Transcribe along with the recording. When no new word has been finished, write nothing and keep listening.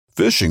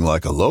Fishing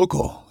like a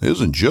local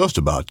isn't just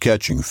about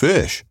catching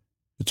fish.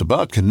 It's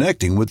about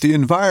connecting with the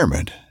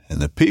environment and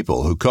the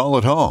people who call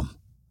it home.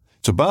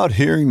 It's about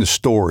hearing the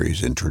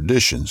stories and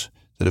traditions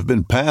that have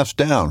been passed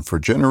down for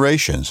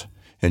generations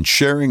and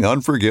sharing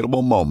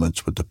unforgettable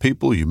moments with the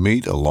people you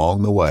meet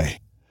along the way.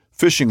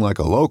 Fishing like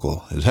a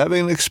local is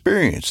having an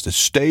experience that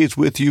stays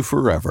with you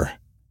forever.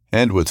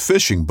 And with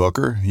Fishing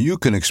Booker, you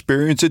can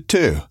experience it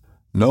too,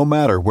 no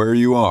matter where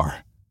you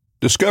are.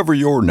 Discover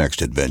your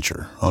next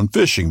adventure on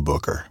Fishing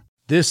Booker.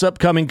 This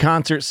upcoming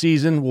concert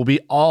season will be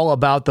all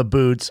about the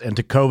boots, and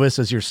Tecovas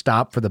is your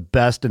stop for the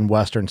best in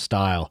Western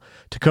style.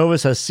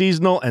 Tecovas has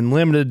seasonal and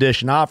limited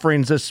edition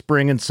offerings this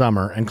spring and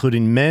summer,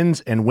 including men's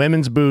and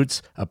women's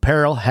boots,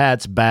 apparel,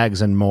 hats,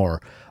 bags, and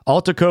more.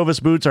 All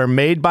Tecovas boots are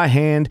made by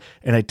hand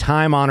in a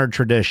time-honored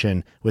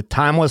tradition with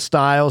timeless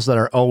styles that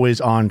are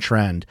always on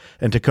trend.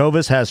 And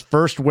Tecovas has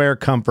first wear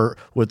comfort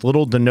with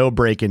little to no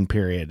break-in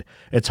period.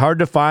 It's hard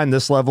to find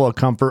this level of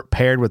comfort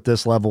paired with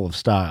this level of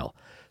style.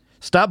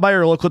 Stop by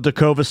your local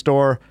Tecovas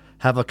store,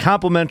 have a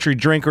complimentary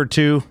drink or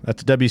two,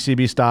 that's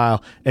WCB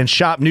style, and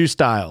shop new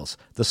styles.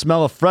 The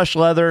smell of fresh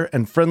leather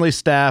and friendly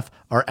staff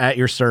are at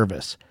your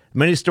service.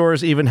 Many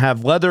stores even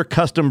have leather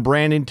custom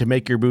branding to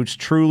make your boots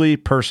truly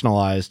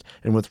personalized.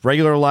 And with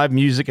regular live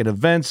music and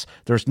events,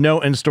 there's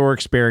no in-store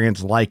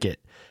experience like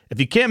it.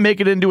 If you can't make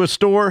it into a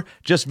store,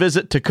 just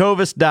visit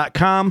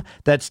tecovas.com.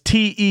 That's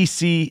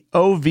TECOVAS.com.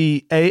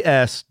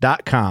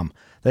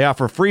 They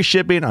offer free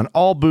shipping on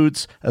all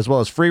boots, as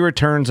well as free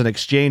returns and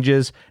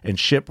exchanges, and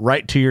ship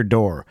right to your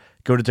door.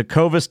 Go to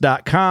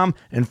tecovas.com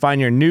and find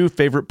your new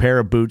favorite pair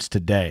of boots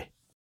today.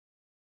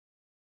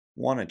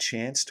 Want a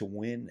chance to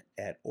win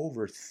at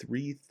over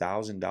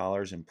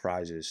 $3,000 in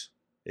prizes?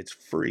 It's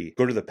free.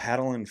 Go to the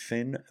Paddle and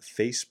Fin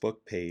Facebook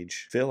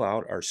page, fill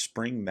out our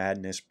Spring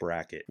Madness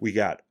bracket. We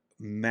got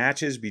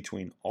matches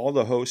between all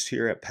the hosts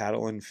here at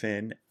Paddle and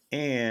Fin,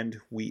 and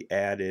we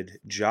added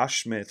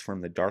Josh Smith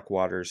from the Dark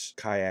Waters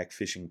Kayak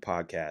Fishing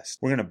Podcast.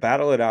 We're going to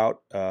battle it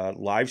out.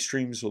 Live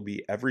streams will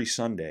be every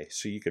Sunday,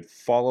 so you could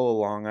follow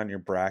along on your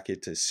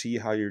bracket to see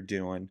how you're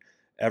doing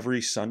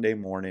every Sunday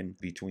morning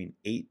between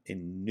 8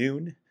 and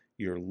noon,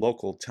 your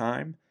local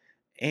time.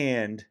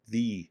 And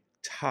the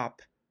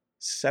top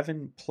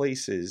 7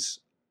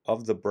 places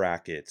of the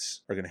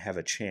brackets are going to have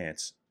a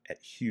chance at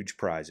huge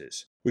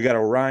prizes. We got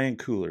Orion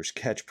coolers,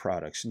 Catch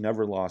products,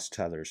 Never Lost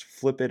tethers,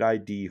 Flip It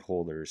ID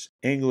holders,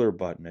 Angler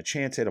button, a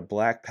chance at a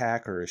Black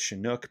Pack or a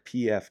Chinook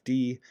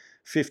PFD,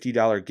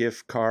 $50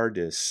 gift card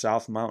to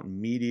South Mountain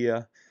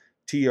Media,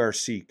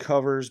 TRC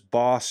covers,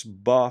 Boss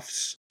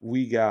buffs.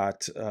 We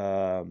got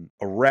a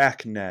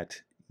rack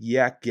net,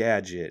 Yak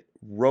Gadget,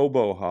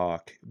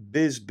 RoboHawk,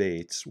 Biz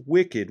Baits,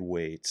 Wicked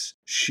Weights,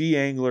 She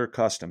Angler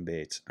custom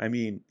baits. I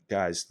mean,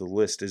 guys, the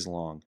list is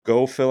long.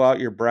 Go fill out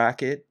your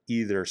bracket.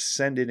 Either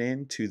send it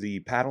in to the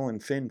Paddle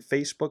and Fin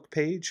Facebook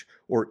page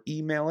or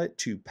email it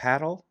to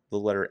paddle, the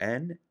letter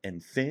N,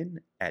 and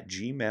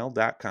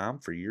fin@gmail.com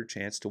for your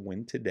chance to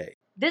win today.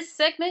 This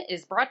segment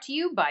is brought to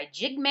you by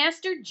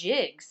Jigmaster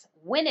Jigs.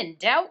 When in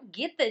doubt,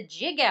 get the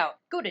jig out.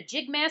 Go to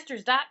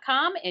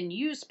jigmasters.com and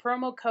use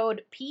promo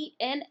code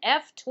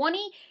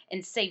PNF20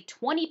 and save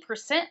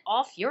 20%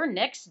 off your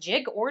next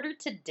jig order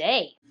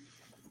today.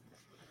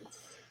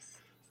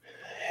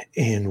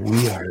 And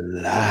we are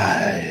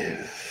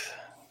live.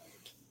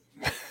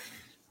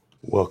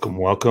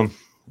 Welcome.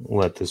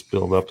 Let this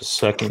build up a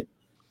second.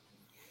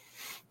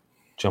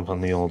 Jump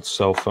on the old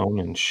cell phone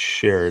and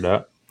share it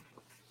up.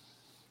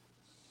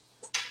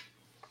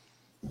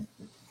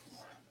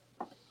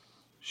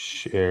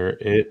 Share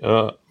it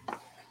up.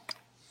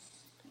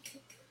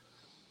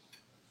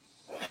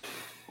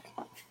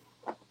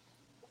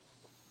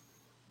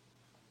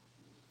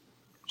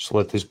 Just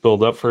let this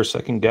build up for a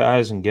second,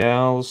 guys and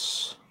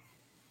gals.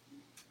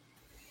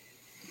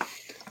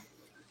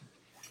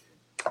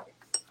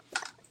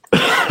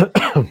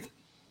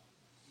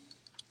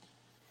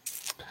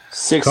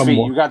 Six feet.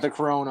 You got the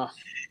corona.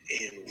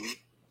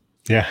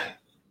 Yeah.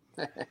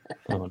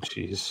 Oh,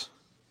 jeez.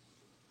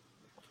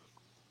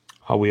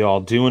 How we all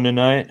doing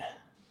tonight?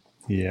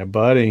 Yeah,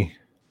 buddy.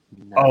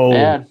 Not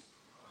bad.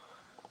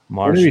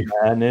 March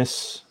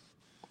Madness.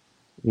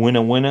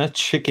 Winner,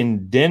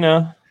 chicken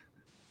dinner.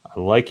 I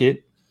like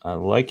it.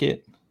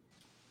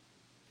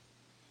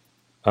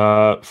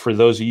 For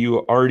those of you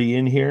already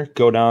in here,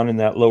 go down in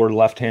that lower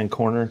left-hand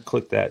corner,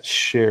 click that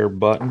share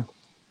button,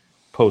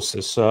 post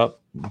this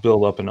up,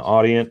 build up an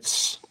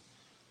audience.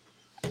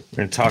 We're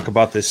going to talk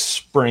about this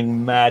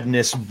Spring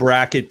Madness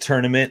bracket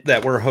tournament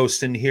that we're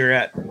hosting here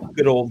at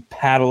good old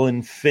Paddle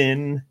and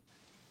Fin.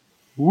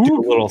 Do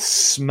a little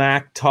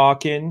smack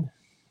talking.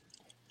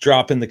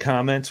 Drop in the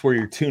comments where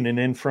you're tuning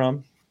in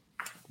from.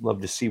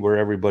 Love to see where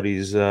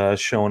everybody's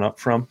showing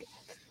up from.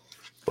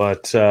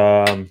 But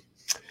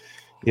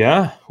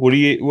yeah, what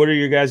are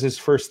your guys'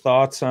 first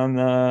thoughts on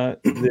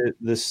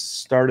the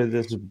start of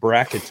this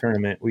bracket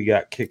tournament we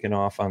got kicking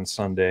off on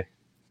Sunday?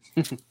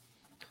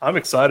 I'm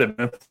excited,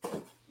 man.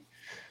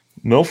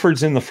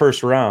 Milford's in the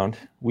first round.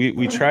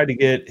 We tried to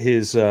get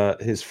his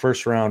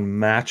first round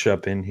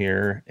matchup in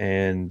here,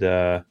 and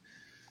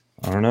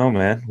I don't know,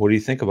 man. What do you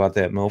think about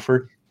that,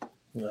 Milford?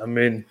 I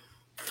mean,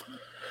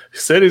 he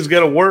said he's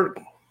got to work,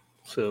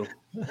 so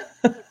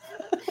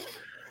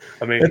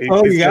I mean,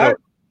 he's got to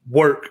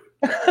work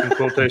in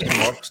quotation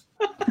marks.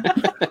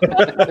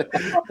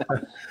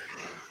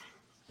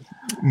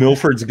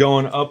 Milford's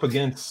going up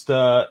against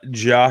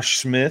Josh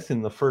Smith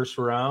in the first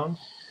round.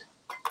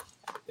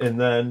 And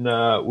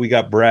then we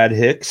got Brad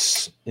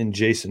Hicks and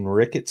Jason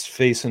Ricketts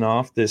facing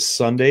off this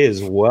Sunday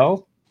as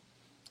well.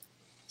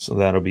 So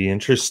that'll be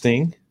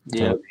interesting.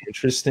 Yeah. That'll be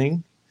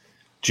interesting.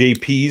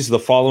 JP's the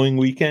following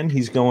weekend.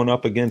 He's going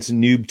up against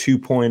Noob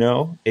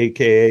 2.0,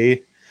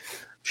 a.k.a.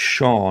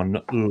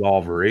 Sean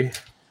Lavery.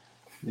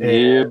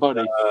 Yeah,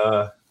 buddy.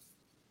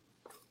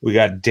 We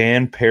got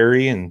Dan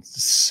Perry and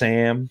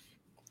Sam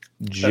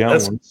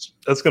Jones.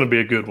 That's going to be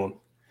a good one.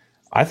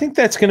 I think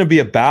that's going to be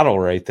a battle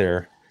right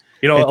there.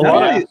 You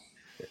know,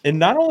 and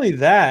not only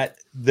that,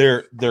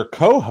 they're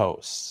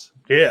co-hosts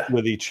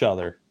with each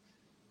other.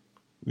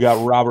 We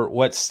got Robert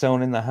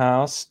Whetstone in the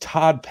house.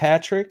 Todd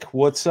Patrick,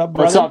 what's up,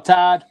 brother? What's up,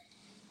 Todd?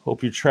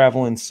 Hope you're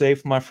traveling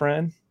safe, my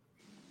friend.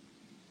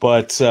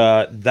 But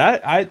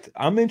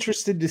I'm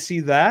interested to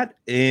see that.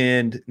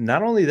 And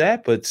not only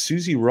that, but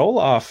Susie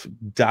Roloff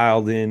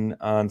dialed in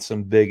on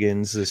some big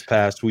ins this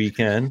past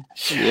weekend.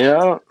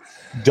 Yeah.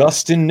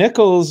 Dustin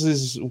Nichols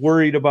is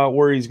worried about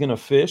where he's going to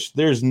fish.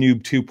 There's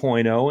Noob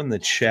 2.0 in the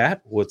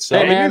chat. What's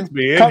up? Hey,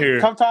 man,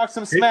 come talk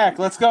some smack.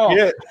 Let's go.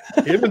 Yeah,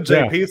 him and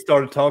JP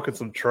started talking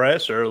some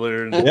trash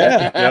earlier.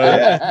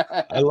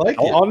 Yeah. I like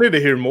it. I'll need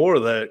to hear more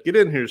of that. Get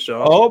in here,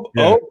 Sean.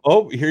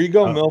 Oh, here you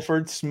go,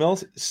 Milford.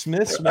 Smith's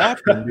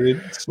watching,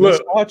 dude.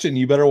 Smith's watching.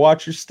 You better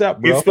watch your step,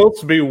 bro. He's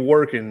supposed to be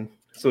working,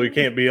 so he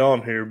can't be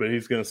on here, but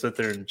he's going to sit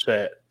there and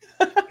chat.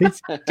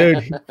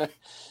 Dude.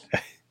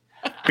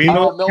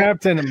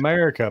 Captain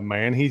America,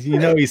 man. He's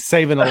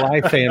saving a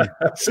life and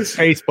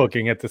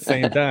Facebooking at the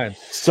same time.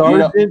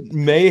 Sergeant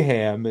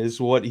Mayhem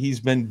is what he's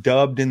been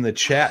dubbed in the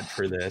chat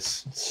for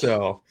this.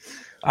 So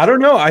I don't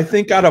know. I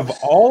think out of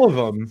all of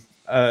them,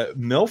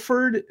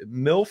 Milford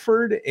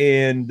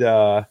and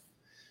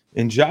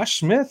Josh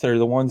Smith are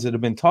the ones that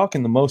have been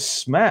talking the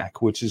most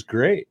smack, which is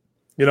great.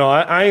 You know,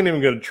 I ain't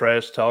even going to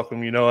trash talk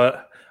him. You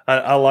know,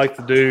 I like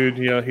the dude.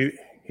 You know,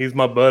 he's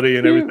my buddy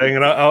and everything,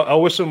 and I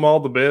wish him all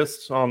the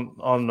best on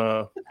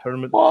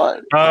tournament.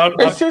 What? I'm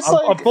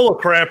full of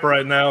crap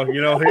right now.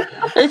 You know,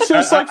 it's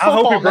just like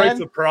football, I hope he breaks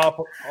man. a prop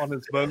on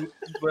his boat.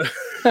 But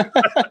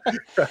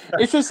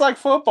it's just like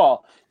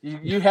football.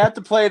 You have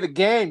to play the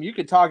game. You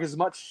can talk as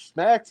much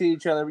smack to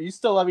each other, but you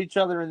still love each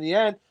other in the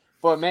end.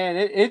 But man,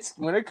 it's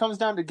when it comes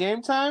down to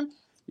game time,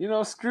 you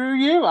know, screw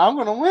you. I'm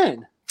gonna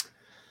win.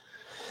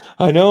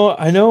 I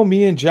know.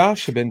 Me and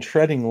Josh have been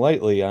treading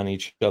lightly on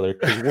each other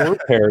because we're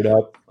paired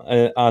up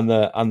on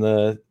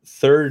the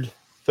third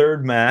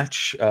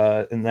match,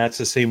 and that's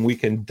the same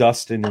weekend.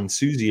 Dustin and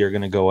Susie are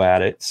going to go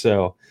at it,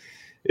 so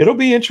it'll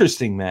be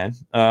interesting, man.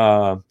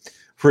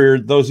 For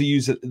those of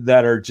you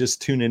that are just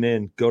tuning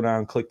in, go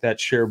down, click that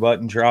share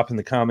button, drop in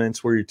the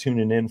comments where you're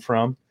tuning in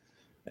from,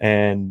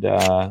 and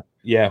we're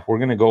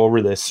going to go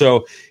over this.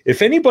 So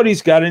if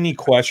anybody's got any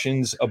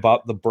questions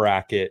about the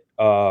bracket,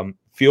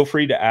 feel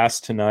free to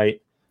ask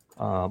tonight.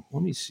 Let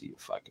me see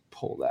if I can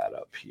pull that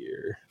up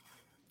here.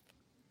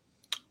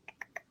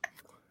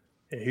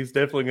 yeah, he's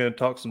definitely going to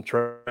talk some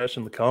trash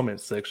in the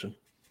comments section.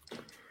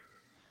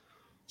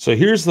 So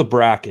here's the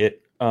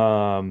bracket.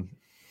 Let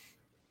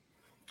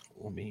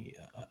me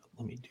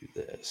do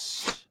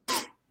this.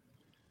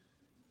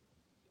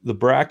 The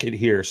bracket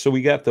here. So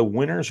we got the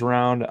winners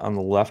round on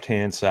the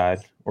left-hand side,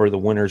 or the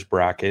winners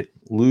bracket.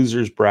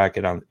 Losers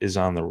bracket is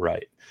on the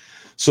right.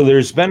 So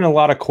there's been a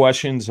lot of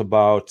questions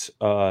about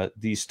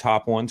these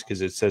top ones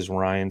because it says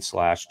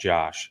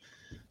Ryan/Josh.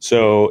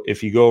 So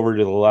if you go over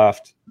to the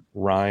left,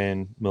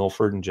 Ryan,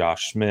 Milford, and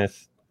Josh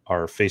Smith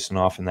are facing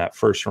off in that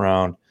first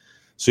round.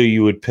 So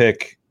you would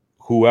pick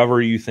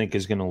whoever you think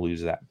is going to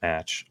lose that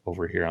match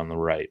over here on the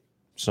right,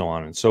 so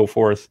on and so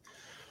forth.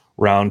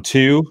 Round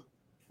two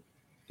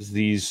is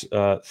these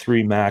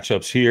three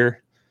matchups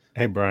here.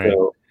 Hey, Brian.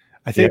 So,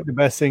 I think the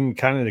best thing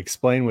kind of to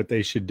explain what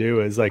they should do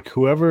is like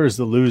whoever is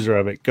the loser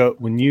of it, go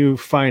when you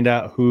find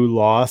out who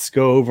lost,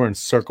 go over and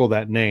circle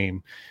that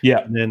name. Yeah.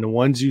 And then the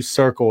ones you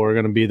circle are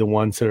going to be the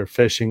ones that are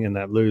fishing in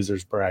that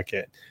losers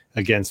bracket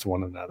against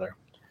one another.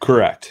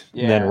 Correct.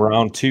 Yeah. And then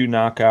round two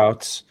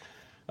knockouts.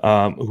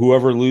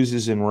 Whoever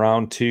loses in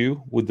round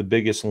two with the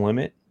biggest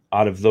limit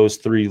out of those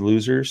three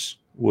losers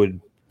would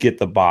get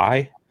the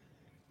bye.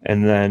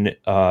 And then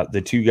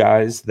the two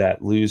guys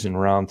that lose in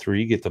round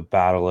three get to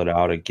battle it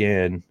out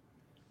again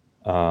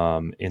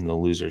in the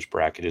losers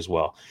bracket as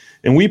well.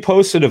 And we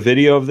posted a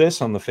video of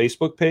this on the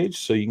Facebook page,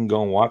 so you can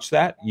go and watch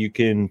that. You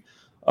can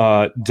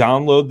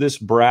download this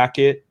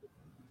bracket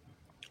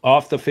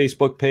off the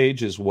Facebook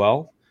page as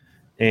well,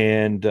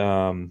 and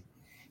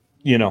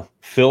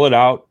fill it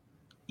out,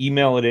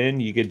 email it in.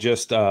 You could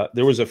just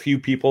there was a few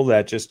people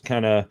that just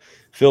kind of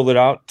filled it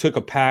out, took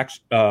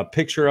a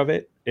picture of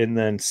it, and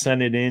then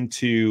sent it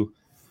into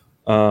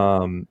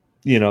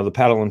the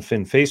Paddle and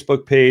Fin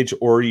Facebook page,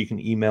 or you can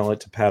email it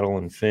to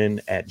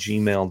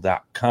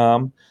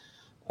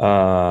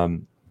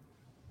paddleandfin@gmail.com.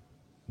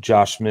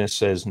 Josh Smith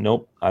says,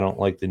 nope, I don't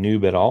like the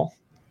noob at all.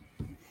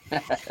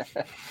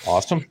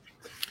 Awesome.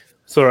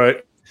 It's all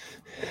right.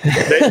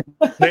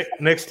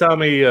 Next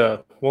time he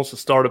wants to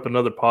start up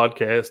another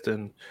podcast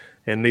and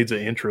needs an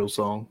intro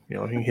song, he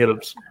can hit up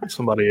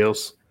somebody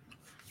else.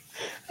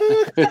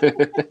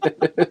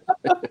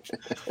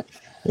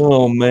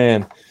 Oh,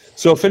 man.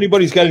 So if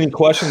anybody's got any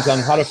questions on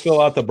how to fill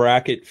out the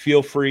bracket,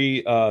 feel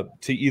free to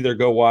either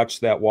go watch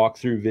that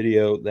walkthrough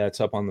video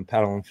that's up on the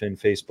Paddle and Fin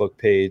Facebook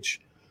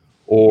page,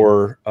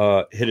 or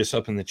hit us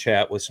up in the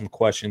chat with some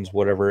questions,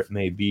 whatever it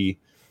may be.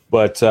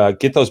 But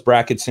get those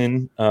brackets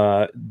in.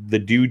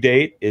 The due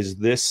date is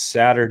this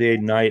Saturday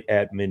night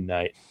at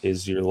midnight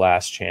is your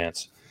last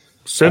chance.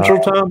 Central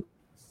time?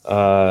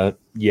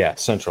 Yeah,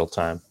 Central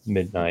time,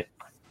 midnight.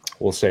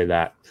 We'll say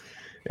that.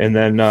 And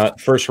then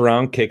first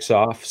round kicks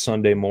off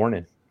Sunday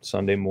morning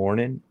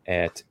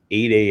at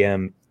 8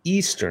 a.m.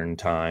 Eastern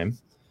time.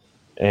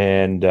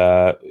 And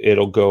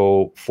it'll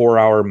go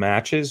 4-hour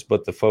matches,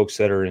 but the folks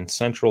that are in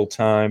Central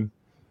time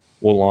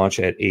will launch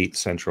at 8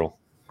 Central,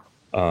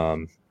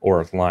 or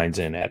lines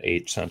in at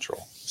 8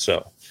 Central.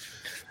 So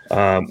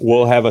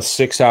we'll have a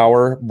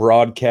 6-hour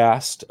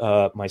broadcast.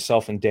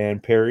 Myself and Dan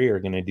Perry are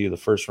going to do the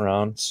first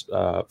rounds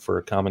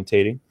for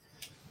commentating,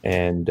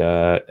 and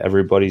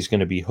everybody's going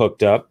to be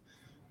hooked up.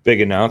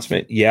 Big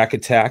announcement. Yak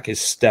Attack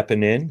is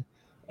stepping in.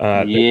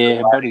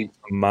 Yeah, buddy.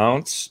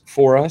 Mounts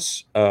for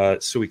us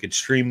so we could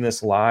stream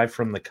this live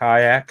from the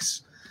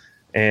kayaks,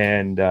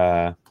 and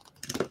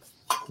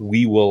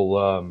we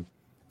will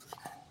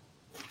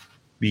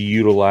be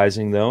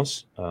utilizing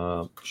those.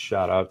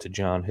 Shout out to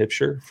John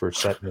Hipsher for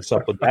setting us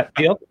up with that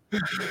deal.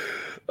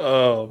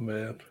 Oh,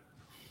 man.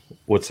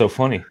 What's so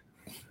funny?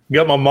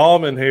 Got my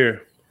mom in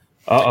here.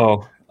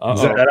 Uh-oh.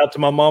 Shout out to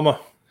my mama.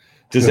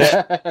 Does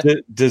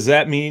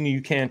that mean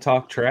you can't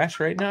talk trash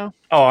right now?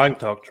 Oh, I can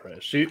talk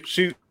trash.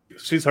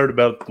 She's heard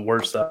about the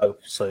worst I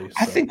say. So.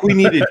 I think we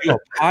need to do a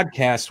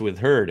podcast with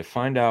her to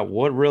find out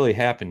what really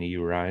happened to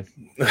you, Ryan.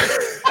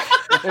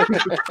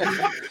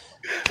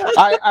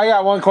 I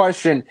got one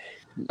question.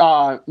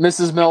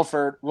 Mrs.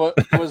 Milford,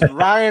 was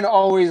Ryan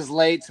always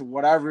late to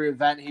whatever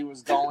event he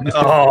was going to?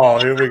 Oh,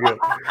 here we go.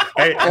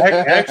 Hey,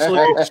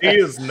 actually, she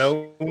is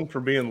known for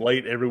being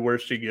late everywhere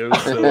she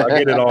goes, so I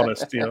get it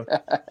honest,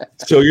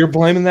 So you're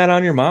blaming that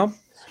on your mom?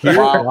 Here,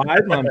 Wow.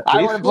 live on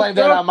I wouldn't blame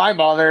that on my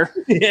mother.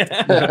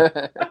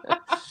 Yeah.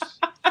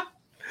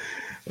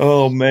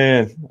 Oh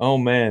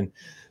man.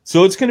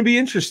 So it's going to be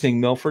interesting,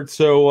 Milford.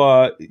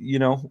 So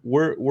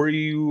where are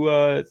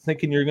you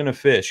thinking you're going to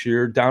fish?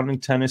 You're down in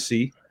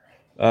Tennessee.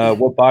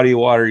 What body of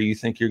water do you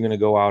think you're going to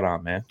go out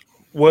on, man?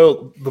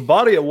 Well, the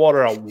body of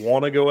water I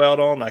want to go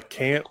out on, I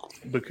can't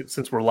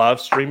since we're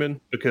live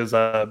streaming because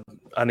I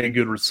need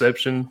good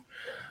reception.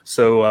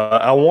 So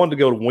I wanted to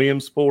go to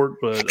Williamsport,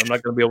 but I'm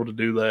not going to be able to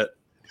do that.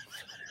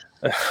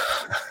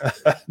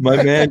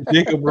 My man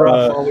Jacob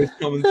Ruff always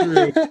coming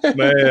through,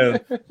 man.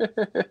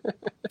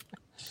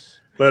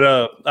 But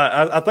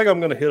I think I'm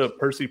going to hit up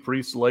Percy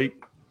Priest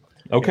Lake.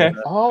 Okay. And,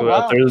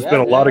 wow. There's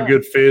been a lot of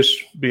good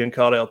fish being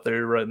caught out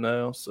there right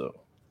now. So,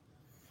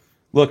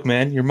 look,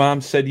 man, your mom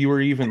said you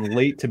were even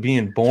late to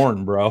being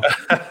born, bro.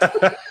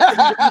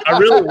 I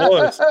really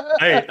was.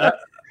 Hey,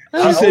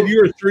 she said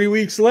you were 3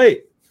 weeks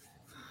late.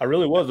 I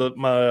really was.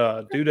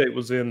 My due date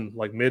was in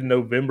like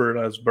mid-November, and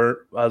I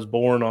was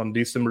born on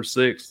December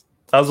 6th.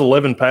 I was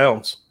 11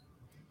 pounds.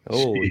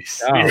 Holy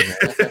cow, man.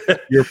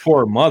 Your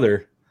poor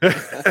mother.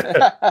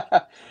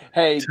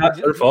 Hey, it's not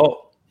her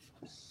fault.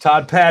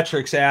 Todd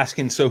Patrick's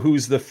asking, so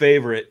who's the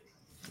favorite?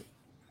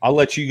 I'll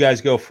let you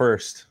guys go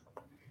first.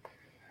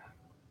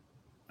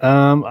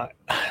 From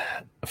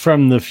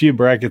the few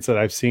brackets that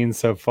I've seen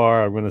so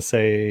far, I'm going to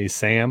say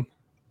Sam.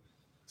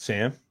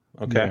 Sam?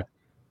 Okay.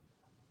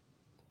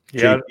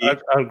 Yeah,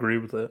 I agree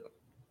with that.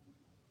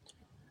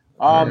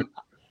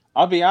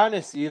 I'll be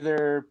honest,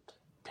 either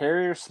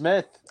Perry or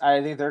Smith.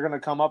 I think they're going to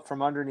come up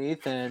from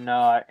underneath and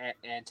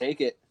take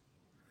it.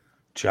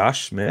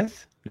 Josh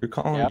Smith? You're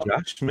calling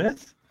Josh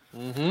Smith?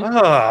 Mm-hmm.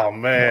 Oh,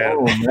 man.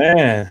 Oh,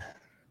 man.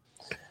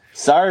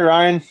 Sorry,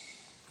 Ryan.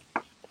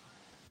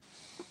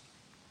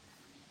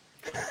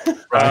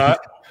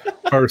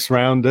 First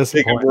round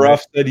disappointment.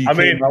 Ruff said he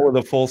came out with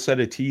a full set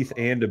of teeth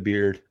and a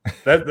beard.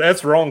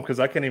 That's wrong because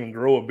I can't even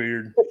grow a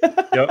beard.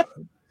 Yep.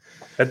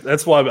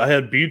 That's why I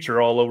had Beecher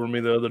all over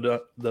me the other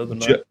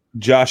night.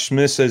 Josh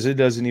Smith says it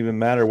doesn't even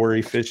matter where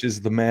he fishes.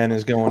 The man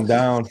is going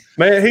down.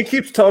 Man, he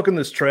keeps talking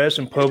this trash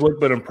in public,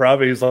 but in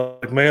private, he's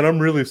like, man, I'm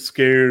really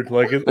scared.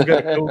 Like, we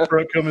got a cold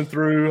front coming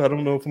through. I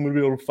don't know if I'm going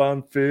to be able to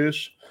find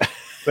fish.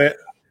 Man,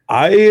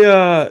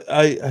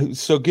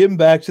 so getting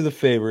back to the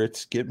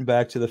favorites,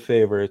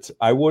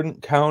 I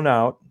wouldn't count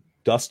out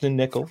Dustin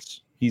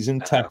Nichols. He's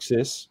in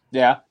Texas.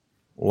 Yeah.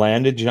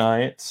 Land of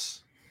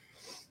Giants.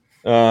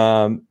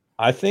 I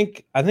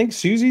think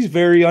Susie's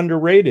very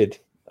underrated.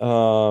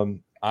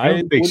 I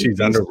don't think she's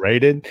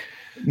underrated.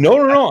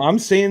 No. I'm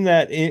saying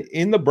that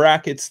in the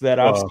brackets that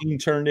I've seen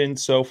turned in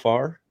so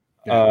far,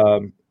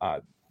 I'm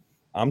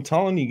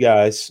telling you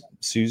guys,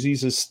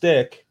 Susie's a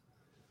stick.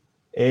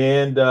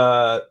 And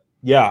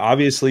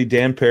obviously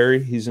Dan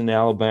Perry, he's in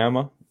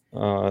Alabama.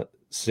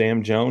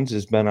 Sam Jones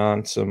has been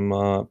on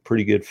some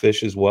pretty good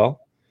fish as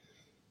well.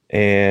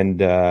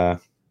 And I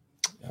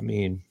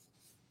mean,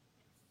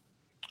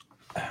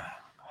 I'm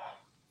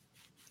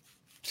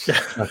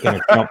not going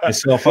to count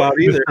myself out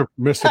either.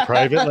 Mr.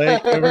 Private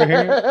Lake over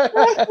here.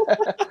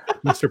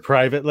 Mr.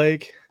 Private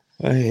Lake.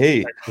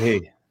 Hey.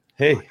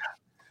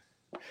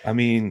 I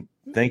mean,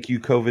 thank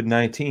you,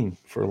 COVID-19,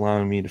 for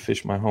allowing me to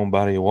fish my home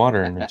body of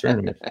water in the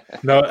tournament.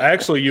 No,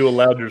 actually, you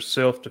allowed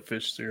yourself to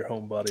fish through your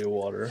home body of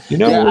water. I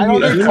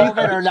don't think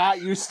COVID or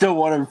not, you still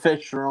want to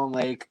fish your own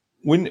lake.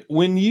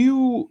 When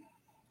you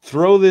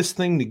throw this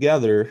thing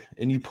together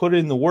and you put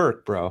in the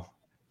work, bro,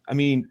 I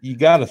mean, you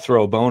got to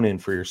throw a bone in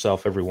for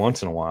yourself every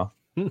once in a while.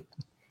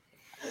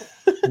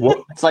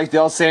 It's like the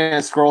old saying,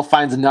 a squirrel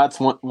finds nuts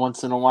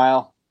once in a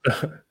while.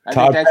 I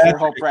think that's your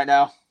hope right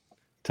now.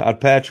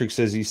 Todd Patrick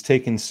says he's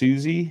taking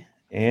Susie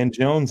and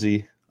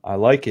Jonesy. I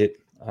like it.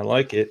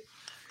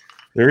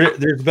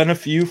 There's been a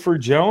few for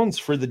Jones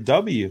for the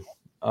W.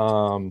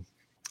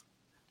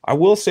 I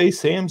will say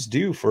Sam's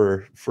due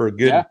for a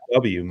good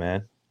W,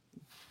 man.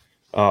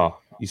 Oh,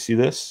 you see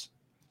this?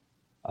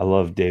 I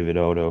love David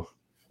Otto.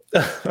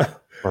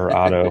 Or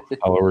Otto,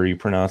 however you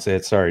pronounce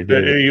it. Sorry,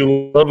 David. Yeah,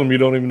 you love him. You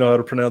don't even know how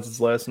to pronounce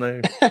his last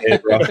name. Hey,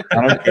 bro,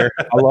 I don't care.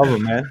 I love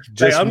him, man.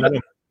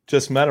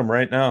 Just met him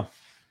right now.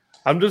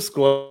 I'm just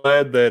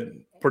glad that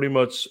pretty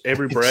much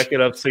every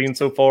bracket I've seen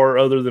so far,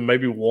 other than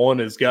maybe one,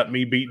 has got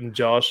me beating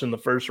Josh in the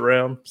first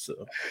round.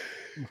 So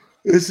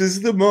this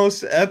is the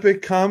most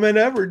epic comment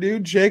ever,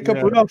 dude.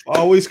 Jacob Ruff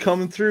always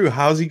coming through.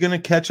 How's he going to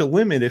catch a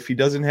limit if he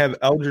doesn't have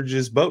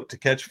Eldridge's boat to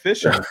catch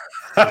fish on?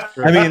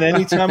 I mean,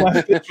 anytime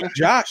I fish with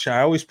Josh,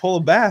 I always pull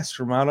a bass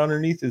from out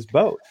underneath his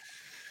boat.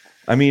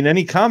 I mean,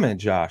 any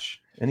comment,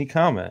 Josh? Any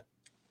comment?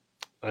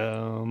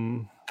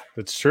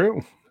 It's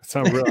true. It's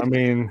not real. I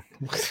mean,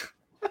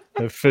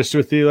 I've fished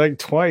with you like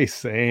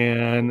twice,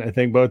 and I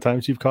think both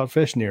times you've caught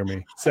fish near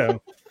me.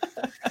 So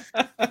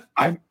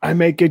I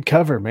make good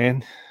cover,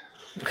 man.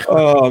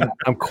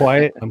 I'm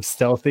quiet. I'm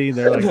stealthy.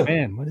 They're like,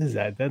 man, what is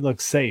that? That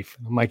looks safe.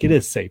 I'm like, it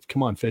is safe.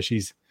 Come on,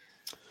 fishies.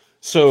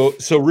 So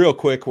real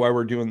quick, while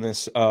we're doing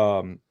this,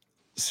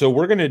 so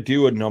we're going to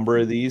do a number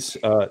of these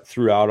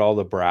throughout all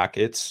the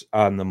brackets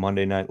on the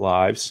Monday Night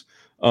Lives.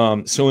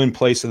 So in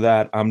place of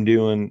that, I'm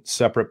doing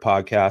separate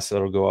podcasts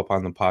that'll go up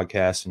on the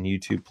podcast and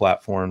YouTube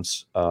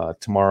platforms.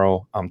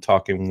 Tomorrow, I'm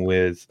talking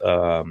with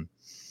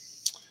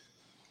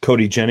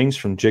Cody Jennings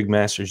from Jig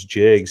Masters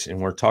Jigs, and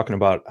we're talking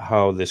about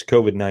how this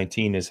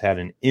COVID-19 has had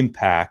an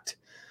impact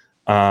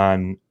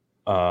on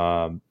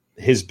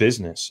his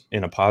business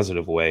in a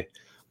positive way,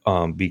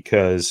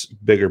 because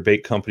bigger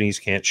bait companies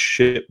can't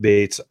ship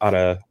baits out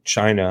of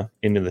China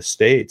into the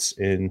States,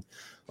 and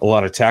a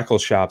lot of tackle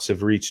shops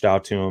have reached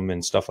out to him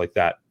and stuff like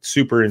that.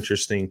 Super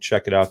interesting.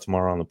 Check it out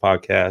tomorrow on the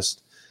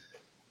podcast.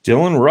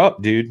 Dylan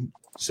Rupp, dude,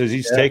 says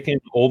he's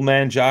taking old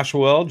man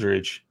Joshua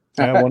Eldridge.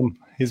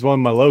 He's one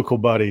of my local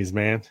buddies,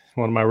 man.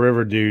 One of my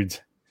river dudes.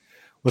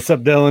 What's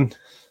up, Dylan?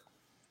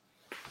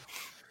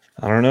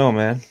 I don't know,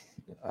 man.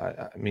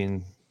 I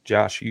mean,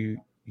 Josh,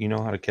 you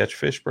know how to catch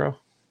fish, bro?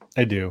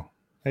 I do.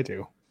 Hey,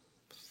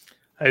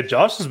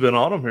 Josh has been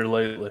on them here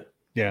lately.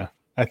 Yeah.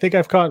 I think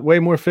I've caught way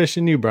more fish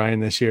than you,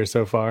 Brian, this year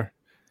so far.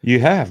 You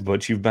have,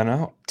 but you've been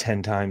out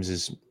 10 times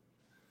as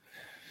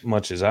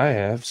much as I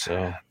have.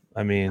 So,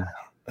 I mean,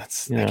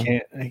 that's I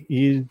can't.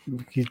 It's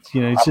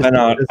just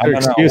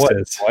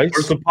excuses.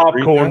 Where's the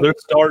popcorn? They're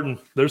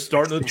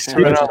starting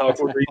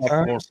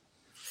to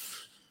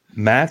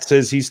Matt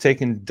says he's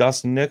taking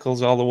Dustin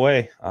Nichols all the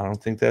way. I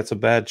don't think that's a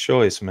bad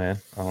choice, man.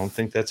 I don't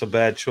think that's a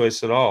bad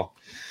choice at all.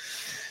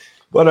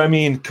 But I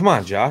mean, come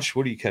on, Josh.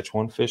 What do you catch?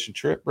 One fish a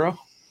trip, bro?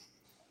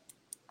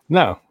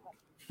 No,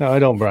 I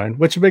don't, Brian.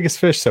 What's your biggest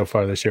fish so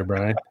far this year,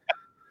 Brian?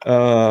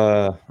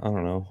 I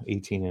don't know,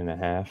 18 and a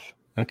half.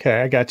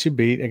 Okay, I got you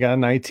beat. I got a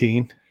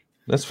 19.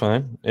 That's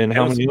fine. And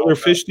how many other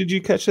fish did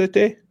you catch that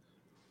day?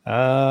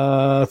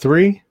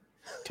 3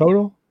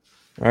 total.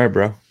 All right,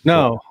 bro.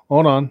 No,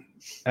 hold on.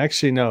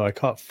 Actually, no, I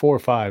caught 4 or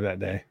 5 that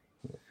day.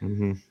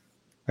 Mm-hmm.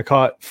 I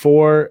caught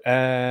 4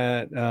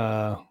 at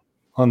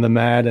on the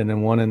Mad and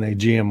then 1 in the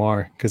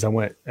GMR because I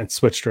went and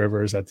switched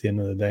rivers at the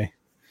end of the day.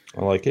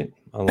 I like it.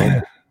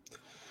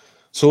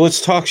 So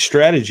let's talk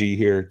strategy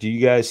here. Do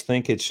you guys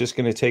think it's just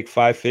going to take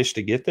 5 fish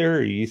to get there,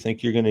 or do you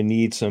think you're going to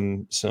need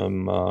some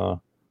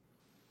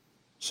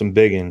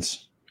big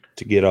uns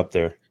to get up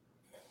there?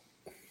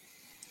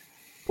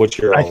 What's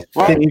your? I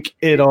think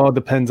it all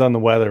depends on the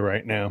weather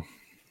right now.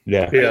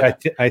 Yeah.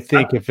 I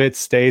think if it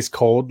stays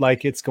cold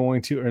like it's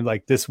going to, or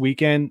like this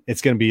weekend,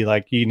 it's going to be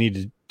like you need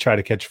to try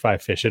to catch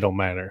 5 fish. It don't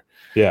matter.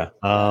 Yeah.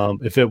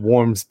 If it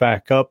warms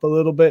back up a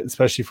little bit,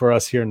 especially for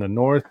us here in the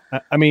north,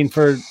 I mean,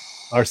 for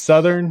our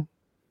southern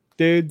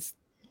dudes,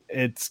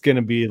 it's going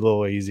to be a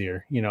little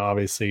easier,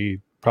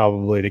 obviously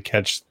probably to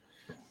catch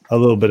a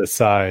little bit of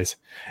size.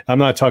 I'm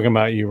not talking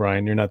about you,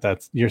 Ryan.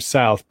 You're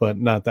south, but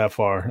not that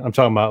far. I'm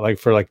talking about like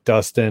for like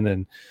Dustin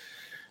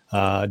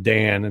and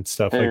Dan and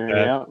stuff like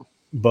that. Yeah.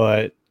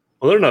 But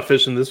Well, they're not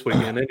fishing this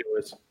weekend,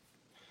 anyways.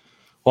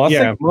 Well, I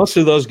Yeah. think most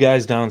of those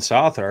guys down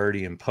south are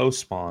already in post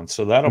spawn,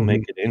 so that'll Mhm.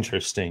 make it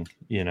interesting.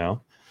 yeah,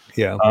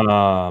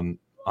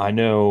 I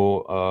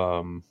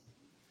know.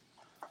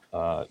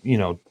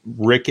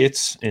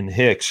 Ricketts and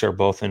Hicks are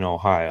both in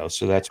Ohio,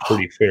 so that's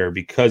pretty fair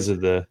because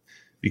of the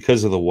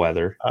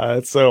weather.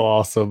 it's so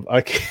awesome.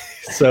 I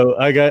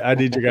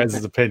need your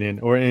guys' opinion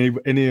or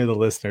any of the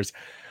listeners.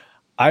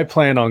 I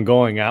plan on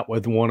going out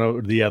with one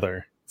or the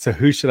other. So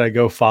who should I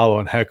go follow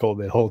and heckle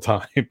the whole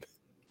time?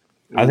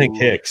 I think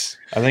Hicks.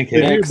 Can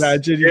you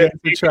imagine you guys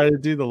would try to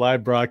do the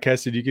live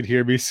broadcast and you could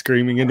hear me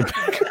screaming in the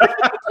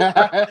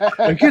background?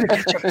 I'm gonna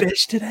catch a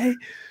fish today.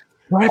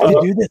 Do I have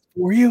to do this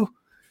for you?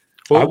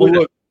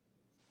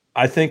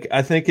 I think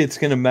it's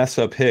going to mess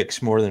up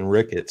Hicks more than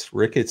Ricketts.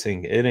 Ricketts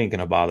ain't going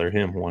to bother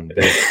him one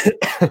bit.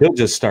 He'll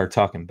just start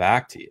talking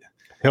back to you.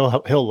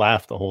 He'll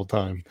laugh the whole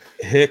time.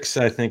 Hicks,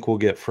 I think, will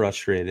get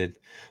frustrated.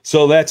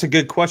 So that's a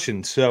good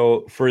question.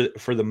 So for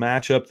the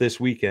matchup this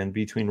weekend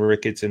between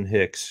Ricketts and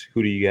Hicks,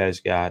 who do you guys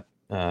got?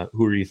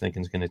 Who are you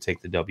thinking is going to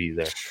take the W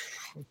there?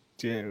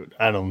 Dude,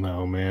 I don't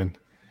know, man.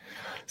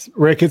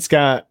 Ricketts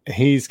got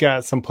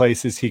some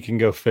places he can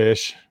go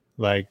fish,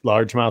 like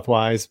largemouth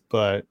wise,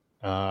 but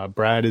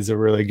Brad is a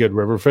really good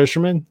river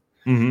fisherman.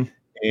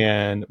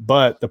 Mm-hmm.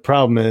 But the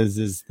problem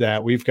is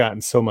that we've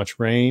gotten so much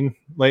rain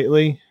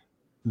lately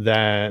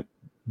that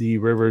the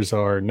rivers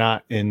are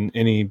not in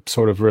any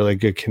sort of really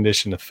good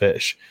condition to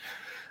fish.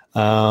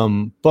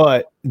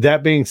 But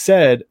that being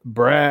said,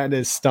 Brad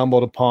has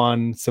stumbled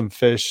upon some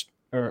fish,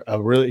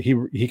 or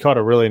he caught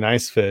a really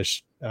nice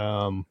fish.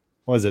 What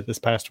was it this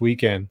past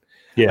weekend?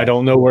 Yeah, I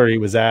don't know where he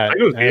was at.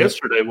 It was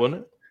yesterday,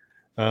 wasn't it?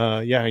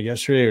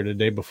 Yesterday or the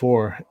day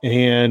before.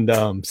 And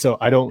so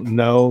I don't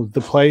know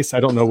the place.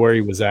 I don't know where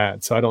he was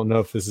at. So I don't know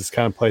if this is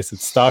kind of place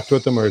that's stocked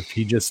with him or if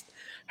he just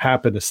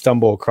happened to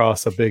stumble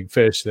across a big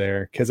fish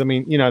there. Because, I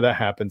mean, that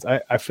happens.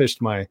 I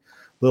fished my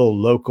little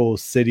local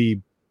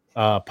city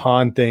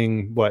pond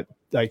thing,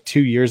 like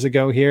 2 years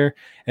ago here,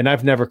 and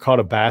I've never caught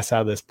a bass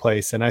out of this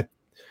place. And I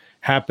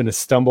happened to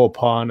stumble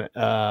upon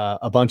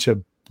a bunch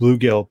of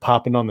bluegill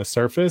popping on the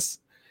surface.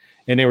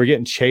 And they were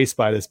getting chased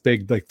by this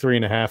big, like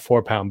 3.5,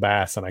 4 pound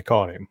bass, and I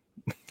caught him.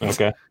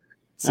 Okay.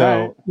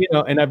 So,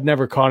 and I've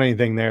never caught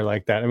anything there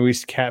like that. I mean, we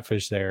used to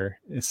catfish there.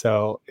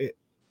 So,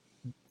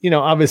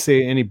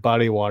 obviously any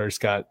body of water's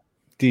got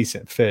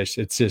decent fish.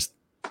 It's just,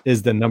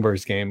 is the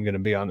numbers game going to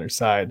be on their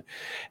side?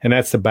 And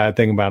that's the bad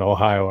thing about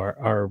Ohio.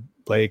 Our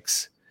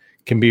lakes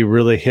can be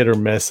really hit or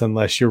miss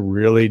unless you're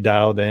really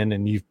dialed in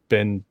and you've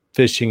been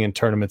fishing in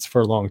tournaments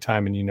for a long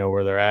time and you know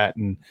where they're at.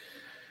 And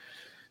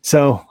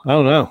so, I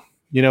don't know.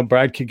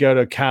 Brad could go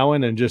to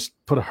Cowan and just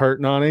put a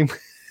hurting on him.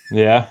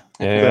 Yeah.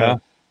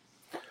 Well,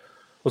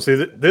 see,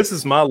 this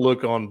is my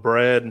look on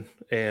Brad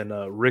and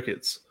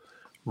Ricketts.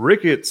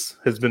 Ricketts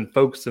has been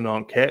focusing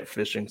on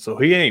catfishing, so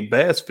he ain't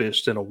bass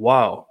fished in a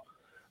while.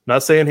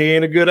 Not saying he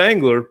ain't a good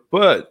angler,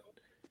 but,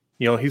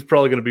 he's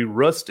probably going to be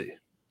rusty.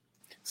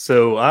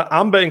 So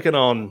I'm banking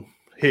on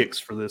Hicks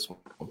for this one.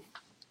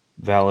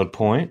 Valid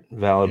point.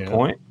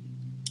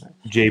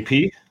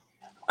 JP?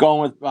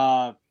 Going with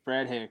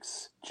Brad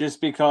Hicks,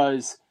 just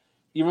because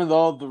even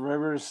though the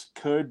rivers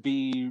could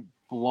be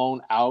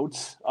blown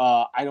out,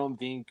 I don't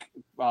think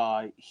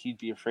he'd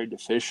be afraid to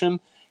fish him.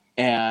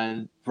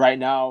 And right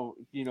now,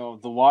 the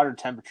water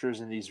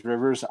temperatures in these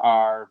rivers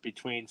are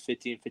between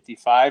 50 and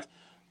 55,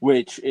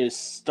 which is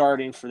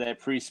starting for that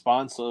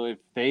pre-spawn. So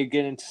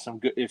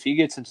if he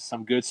gets into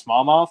some good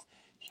smallmouth,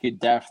 he could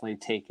definitely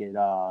take it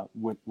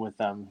with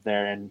them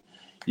there. And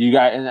you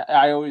guys, and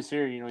I always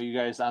hear, you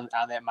guys on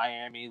that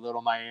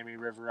little Miami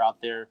River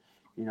out there,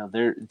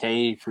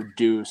 they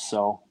produce.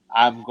 So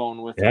I'm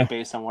going with it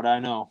based on what I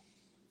know.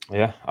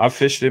 Yeah, I've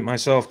fished it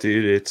myself,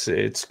 dude.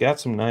 It's got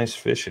some nice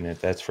fish in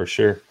it, that's for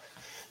sure.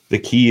 The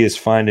key is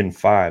finding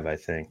 5, I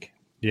think.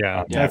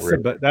 Yeah,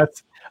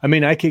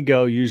 I could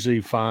go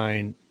usually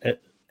find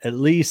at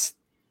least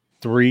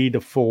 3 to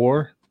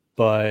 4,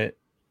 but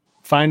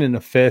finding a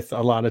 5th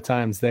a lot of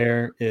times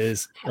there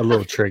is a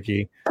little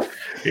tricky.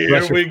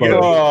 Here we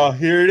go. Oh,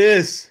 here it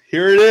is.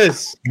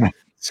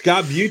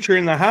 Scott Butcher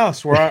in the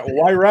house.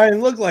 Why Ryan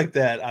looked like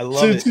that? I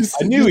love it.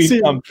 I knew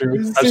he'd come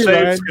through. I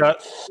saved,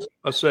 Scott.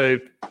 I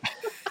saved.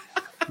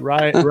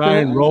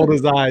 Ryan rolled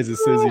his eyes as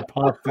soon as he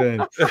popped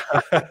in.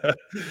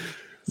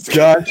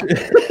 Scott.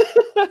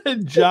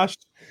 Josh.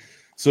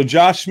 So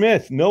Josh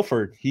Smith,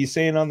 Milford, he's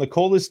saying on the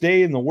coldest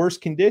day in the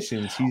worst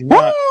conditions,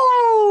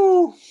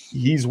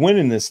 he's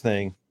winning this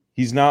thing.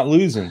 He's not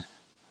losing.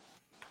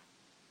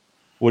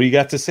 What do you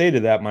got to say to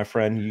that, my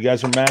friend? You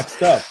guys are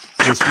maxed up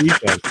this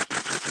weekend.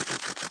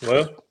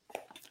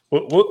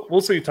 Well,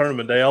 we'll see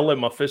tournament day. I'll let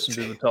my fishing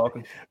do the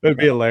talking. It'd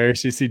be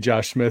hilarious. You see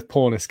Josh Smith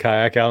pulling his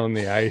kayak out on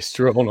the ice,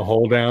 drilling a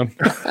hole down.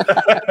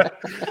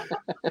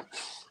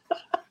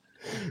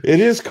 It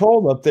is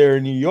cold up there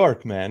in New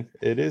York, man.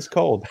 It is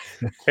cold.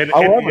 And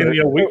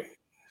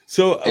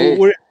So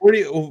what do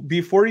you,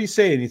 before you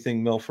say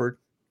anything, Milford,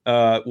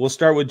 we'll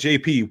start with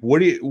JP. What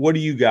do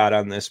you got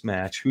on this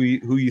match? Who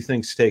you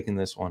think's taking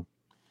this one?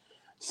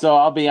 So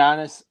I'll be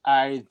honest,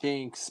 I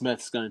think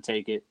Smith's going to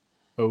take it.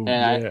 Oh,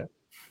 And yeah.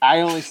 I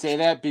only say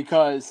that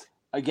because,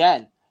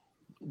 again,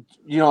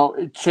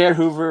 Chad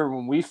Hoover,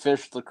 when we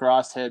fished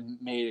lacrosse, had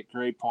made a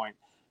great point.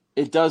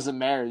 It doesn't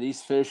matter.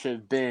 These fish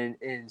have been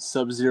in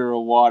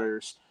sub-zero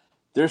waters.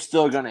 They're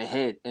still going to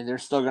hit, and they're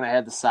still going to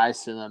have the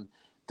size to them.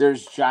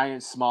 There's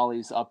giant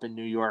smallies up in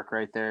New York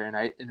right there, and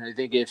I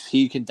think if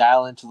he can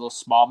dial into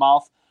those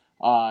smallmouth,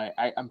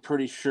 I'm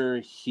pretty sure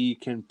he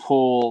can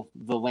pull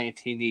the length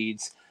he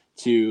needs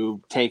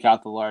to take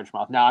out the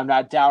largemouth. Now, I'm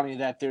not doubting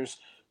that there's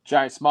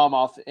giant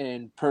smallmouth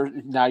in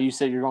now you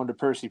said you're going to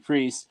Percy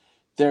Priest.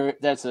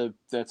 That's a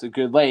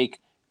good lake,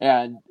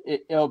 and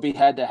it'll be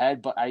head to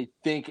head. But I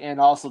think, and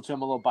also too,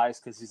 I'm a little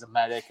biased because he's a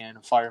medic and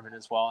a fireman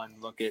as well.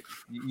 And look,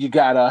 you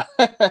gotta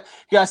you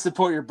gotta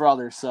support your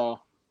brother.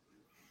 So,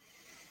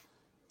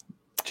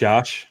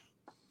 Josh,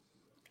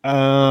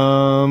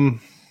 I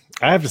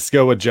have to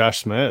go with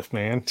Josh Smith,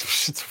 man.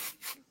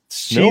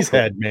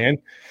 Cheesehead, man.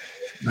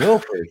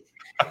 Milford.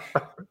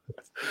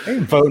 I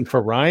ain't voting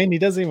for Ryan. He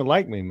doesn't even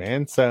like me,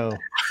 man. So.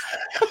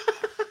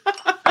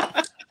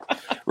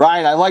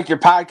 Ryan, I like your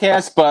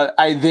podcast, but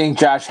I think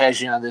Josh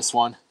has you on this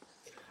one.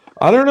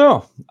 I don't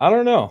know.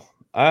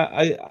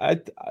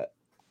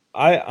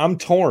 I'm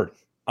torn.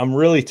 I'm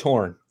really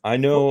torn. I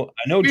know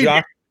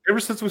Josh. Ever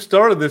since we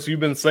started this, you've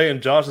been saying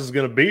Josh is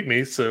going to beat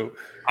me. So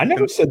I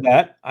never said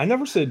that. I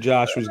never said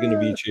Josh was going to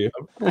beat you.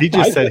 He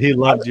just said he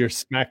loved your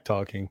smack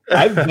talking.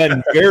 I've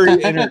been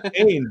very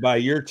entertained by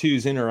your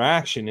two's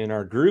interaction in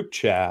our group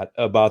chat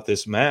about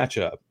this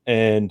matchup.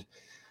 And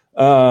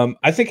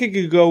I think it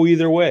could go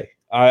either way.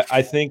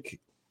 I think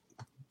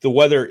the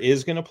weather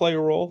is going to play a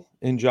role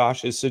in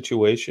Josh's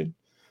situation.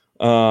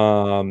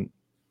 It'll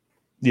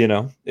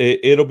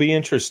be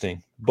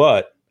interesting,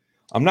 but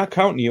I'm not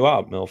counting you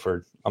out,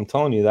 Milford. I'm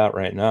telling you that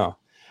right now.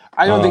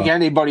 I don't think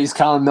anybody's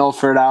counting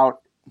Milford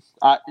out,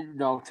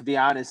 to be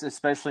honest,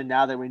 especially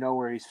now that we know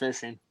where he's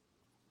fishing.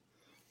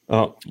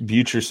 Oh,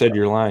 Butcher said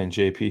you're lying,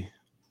 JP.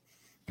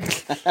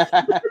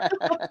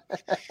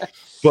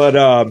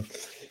 But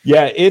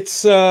yeah,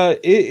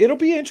 it'll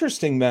be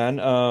interesting, man.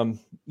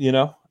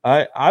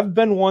 I've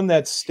been one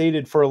that's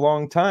stated for a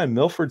long time.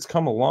 Milford's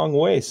come a long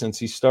way since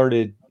he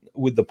started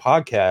with the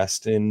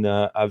podcast, and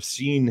I've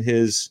seen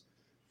his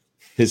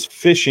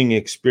fishing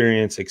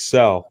experience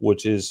excel,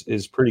 which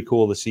is pretty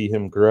cool to see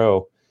him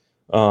grow.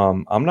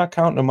 I'm not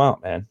counting him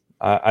out, man.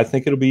 I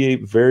think it'll be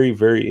very,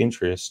 very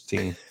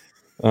interesting.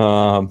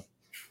 Hey,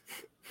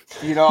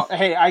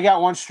 I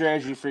got one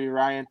strategy for you,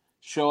 Ryan.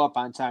 Show up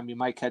on time. You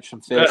might catch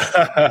some fish.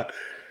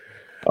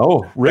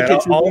 Oh,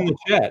 Ricketts is in the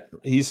chat.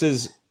 He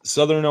says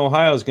Southern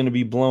Ohio is going to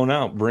be blown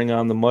out. Bring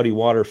on the muddy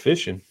water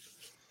fishing.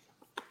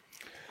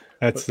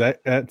 That's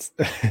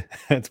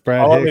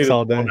Brad Hicks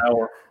all day.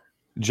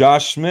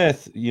 Josh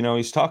Smith,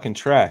 he's talking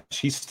trash.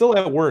 He's still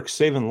at work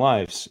saving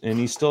lives, and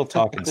he's still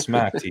talking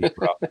smack to you,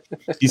 bro.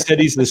 He said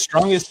he's the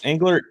strongest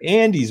angler,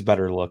 and he's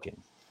better looking.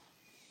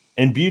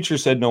 And Butcher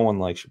said no one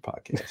likes your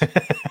podcast.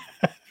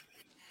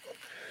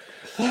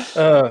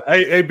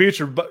 Hey,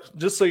 Butcher, but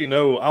just so you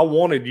know, I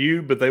wanted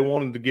you, but they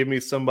wanted to give me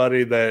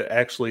somebody that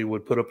actually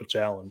would put up a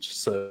challenge.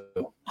 So,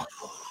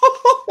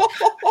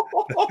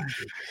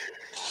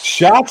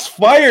 shots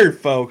fired,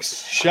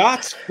 folks.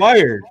 Shots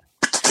fired.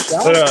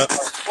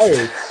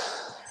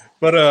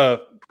 But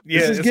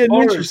yeah, this is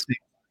getting interesting.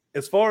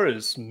 As far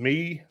as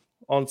me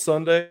on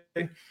Sunday,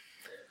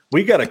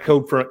 we got a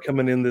cold front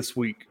coming in this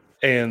week,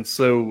 and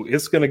so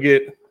it's going to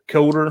get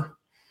colder,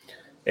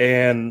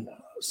 and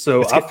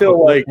so I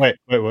feel like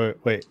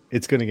wait.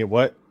 It's going to get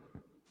what?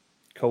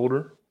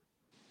 Colder.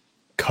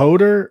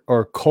 Colder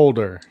or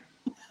colder?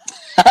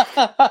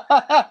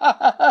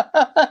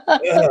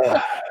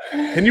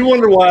 And you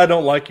wonder why I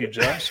don't like you,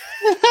 Josh.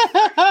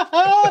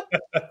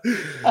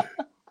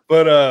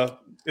 But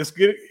it's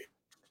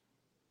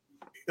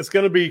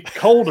going to be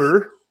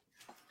colder,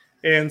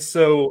 and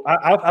so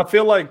I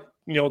feel like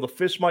the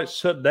fish might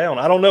shut down.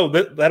 I don't know.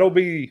 It'll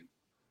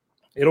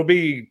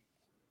be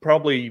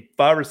probably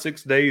 5 or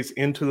 6 days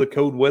into the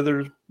cold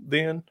weather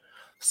then,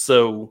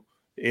 so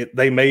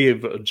they may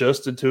have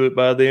adjusted to it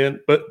by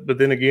then. But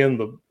then again,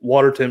 the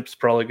water temp's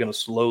probably going to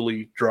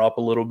slowly drop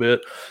a little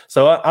bit.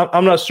 So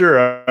I'm not sure.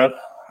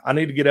 I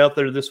need to get out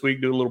there this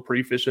week, do a little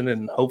pre-fishing,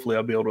 and hopefully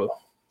I'll be able to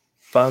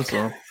find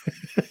some.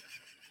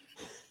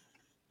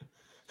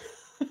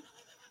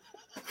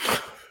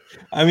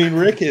 I mean,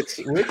 Ricketts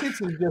is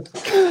just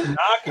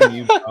knocking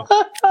you,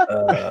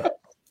 bro.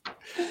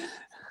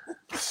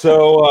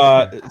 So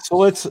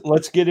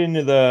let's get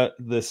into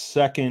the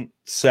second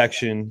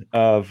section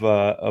of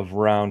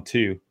round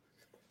two.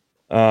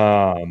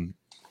 Round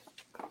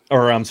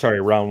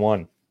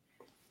one.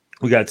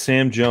 We got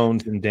Sam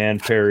Jones and Dan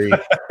Perry,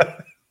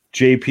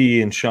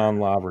 JP and Sean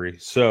Lavery.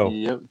 So,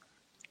 yep.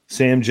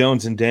 Sam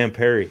Jones and Dan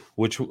Perry.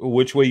 Which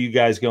way you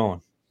guys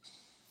going?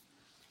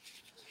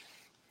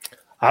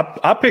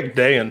 I picked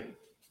Dan.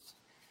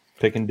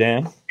 Picking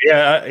Dan?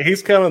 Yeah,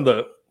 he's kind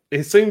of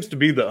he seems to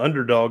be the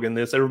underdog in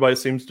this. Everybody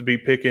seems to be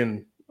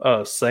picking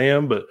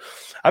Sam, but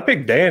I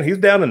picked Dan. He's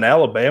down in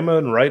Alabama,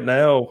 and right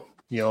now,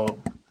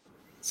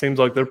 seems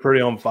like they're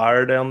pretty on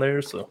fire down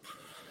there. So,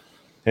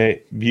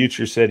 hey,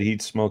 Butcher said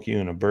he'd smoke you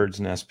in a bird's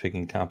nest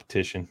picking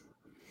competition.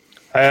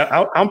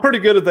 I'm pretty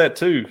good at that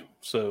too.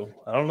 So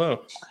I don't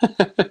know.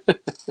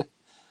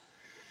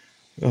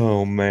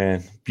 Oh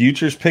man,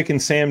 Butcher's picking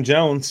Sam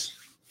Jones.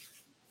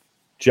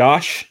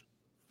 Josh,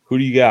 who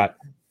do you got?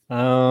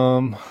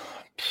 I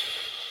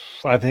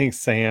think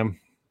Sam.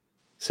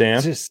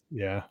 Sam?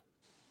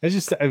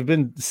 I've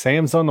been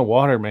Sam's on the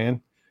water,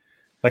 man.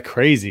 Like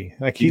crazy.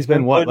 Like he's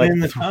been what? Like in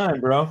the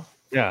time, bro.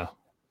 Yeah.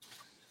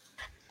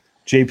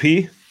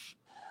 JP?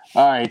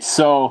 All right,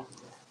 so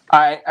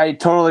I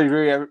totally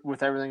agree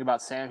with everything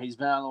about Sam. He's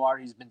been on the water.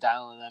 He's been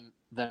dialing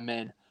them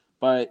in.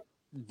 But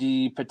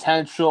the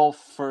potential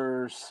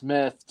for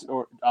for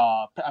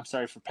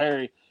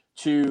Perry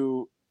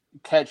to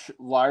catch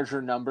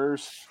larger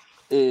numbers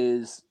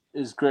is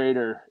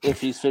greater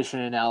if he's fishing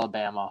in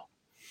Alabama.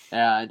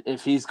 And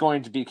if he's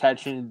going to be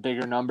catching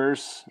bigger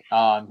numbers,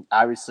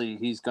 obviously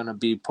he's going to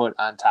be put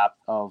on top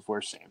of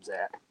where Sam's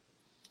at.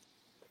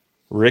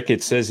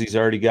 Rickett says he's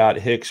already got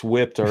Hicks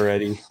whipped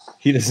already.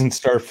 He doesn't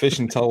start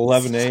fishing till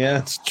 11 a.m.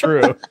 That's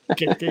true.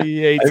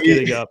 He hates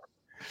getting up.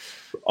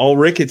 All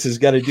Ricketts has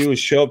got to do is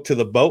show up to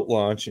the boat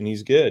launch, and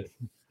he's good.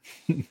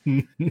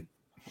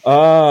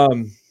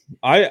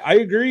 I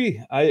agree.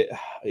 I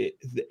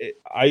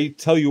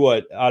tell you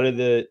what,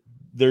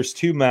 there's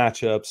two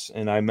matchups,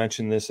 and I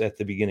mentioned this at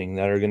the beginning,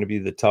 that are going to be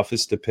the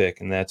toughest to pick,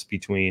 and that's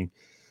between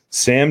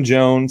Sam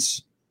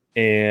Jones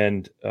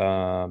and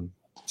Dan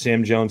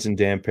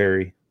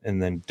Perry,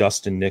 and then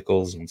Dustin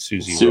Nichols and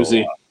Susie.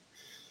 Roloff.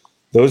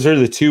 Those are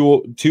the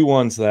two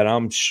ones that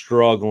I'm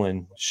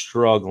struggling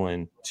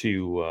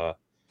to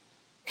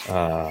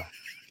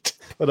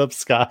put up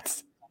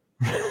Scott's.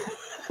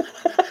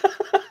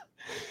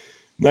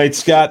 Night,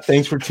 Scott.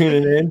 Thanks for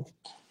tuning in.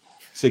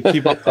 So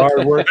keep up the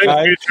hard work,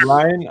 guys.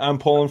 Ryan, I'm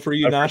pulling for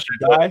you not to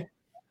die.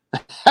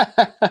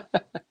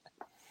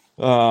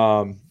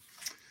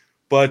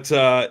 But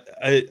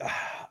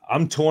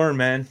I'm torn,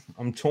 man.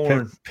 I'm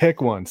torn.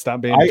 Pick one.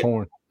 Stop being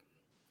torn.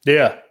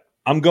 Yeah.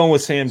 I'm going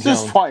with Sam Jones.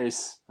 Just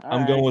twice.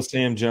 I'm going with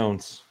Sam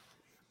Jones.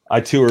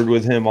 I toured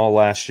with him all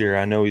last year.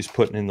 I know he's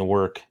putting in the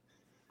work.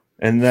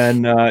 And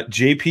then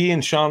JP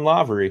and Sean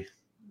Lavery,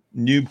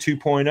 Noob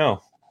 2.0.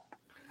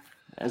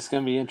 That's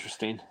going to be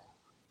interesting.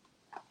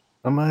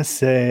 I'm going to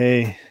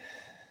say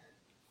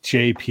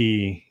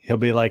JP. He'll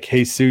be like,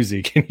 hey,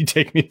 Susie, can you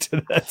take me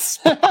to this?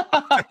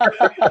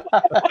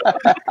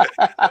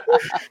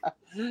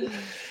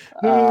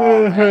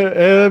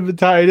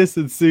 Titus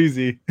and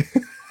Susie.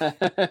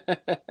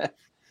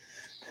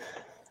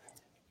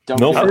 Don't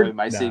Milford?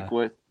 My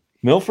secret.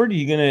 Milford,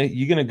 you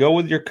gonna go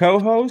with your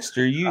co-host,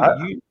 or you?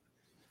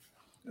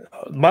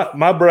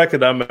 My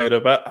bracket I made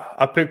up.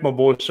 I picked my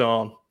boy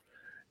Sean.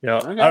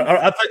 Okay.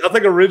 I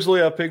think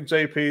originally I picked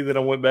JP, then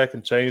I went back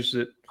and changed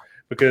it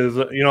because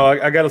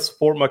I got to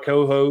support my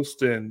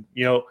co-host, and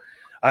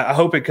I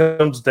hope it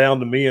comes down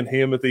to me and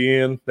him at the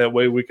end. That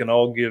way we can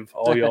all give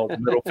all y'all the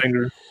middle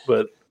finger.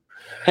 But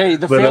hey,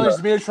 the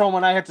feeling's mutual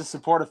when I have to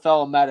support a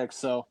fellow medic.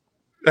 So.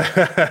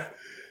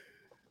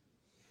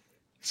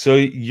 So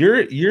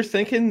you're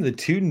thinking the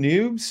two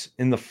noobs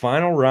in the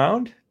final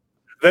round?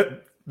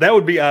 That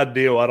would be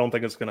ideal. I don't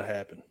think it's going to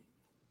happen.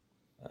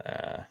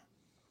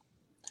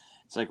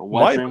 It's like a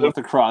wet dream with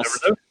a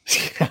crust.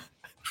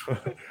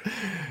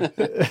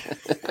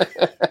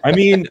 I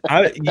mean,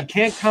 you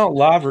can't count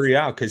Lavery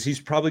out because he's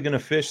probably going to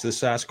fish the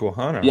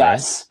Susquehanna.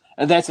 Yes,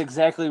 right? And that's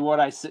exactly what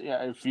I said.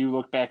 If you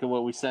look back at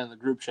what we said in the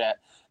group chat,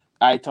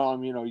 I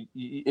told him,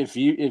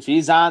 if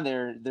he's on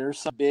there, there's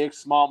some big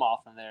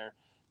smallmouth in there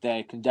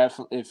that can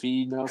definitely, if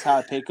he knows how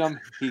to pick them,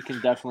 he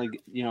can definitely,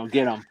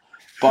 get them.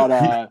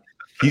 But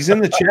he's in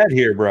the chat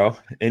here, bro,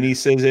 and he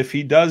says if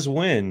he does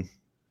win,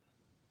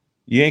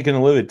 you ain't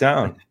gonna live it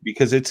down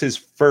because it's his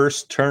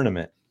first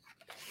tournament.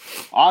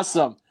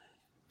 Awesome.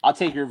 I'll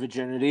take your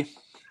virginity.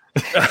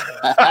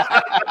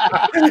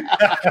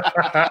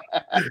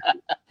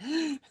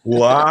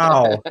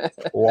 Wow.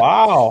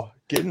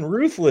 Getting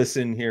ruthless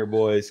in here,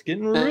 boys.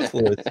 Getting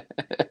ruthless.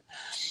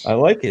 I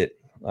like it.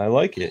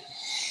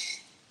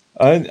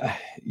 I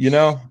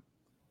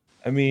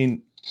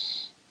mean,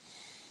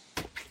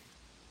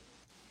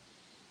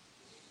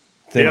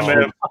 yeah,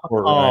 man.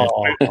 We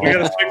got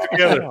to stick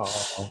together.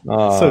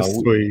 So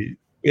sweet.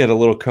 We had a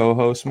little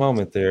co-host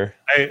moment there.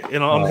 Hey,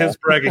 on his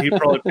bracket, he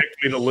probably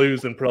picked me to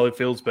lose and probably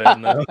feels bad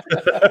now.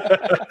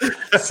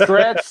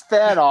 Scratch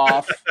that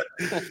off.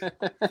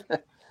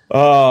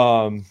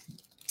 I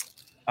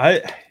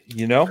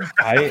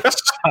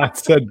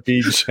said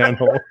be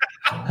gentle.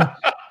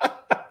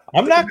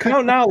 I'm not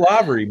counting out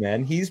Lavery,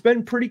 man. He's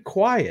been pretty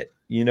quiet.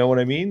 You know what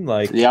I mean?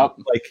 Like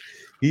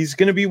he's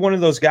going to be one of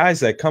those guys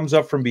that comes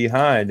up from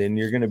behind and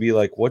you're going to be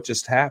like, what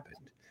just happened?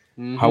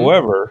 Mm-hmm.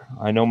 However,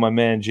 I know my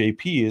man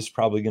JP is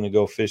probably going to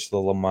go fish the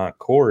Lamont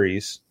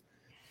Corys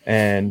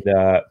and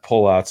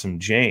pull out some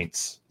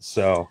jaints.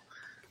 So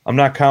I'm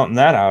not counting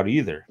that out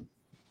either.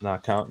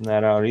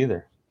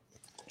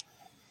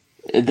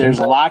 There's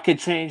a lot could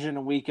change in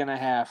a week and a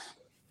half.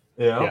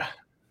 Yeah.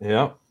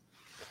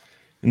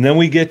 And then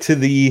we get to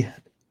the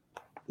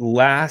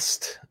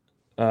last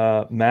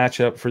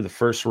matchup for the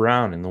first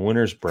round in the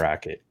winner's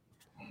bracket.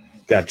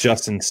 Got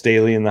Justin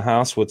Staley in the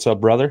house. What's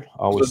up, brother?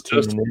 Always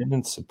tuning in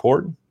and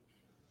supporting.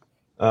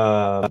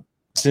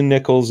 Justin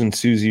Nichols and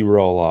Susie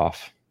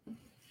Roloff.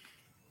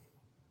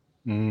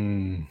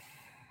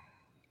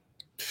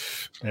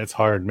 That's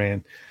hard,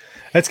 man.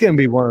 That's going to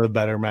be one of the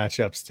better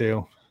matchups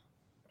too.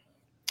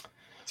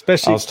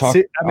 Especially,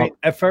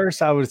 at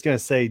first I was going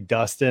to say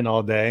Dustin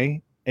all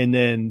day, and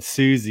then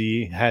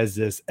Susie has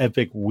this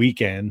epic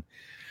weekend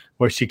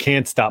where she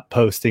can't stop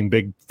posting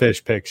big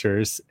fish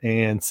pictures,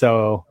 and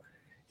so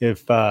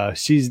if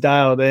she's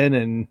dialed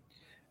in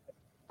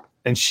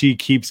and she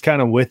keeps kind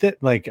of with it,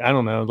 like, I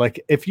don't know,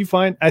 like if you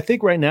find, I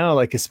think right now,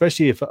 like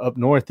especially if up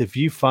north, if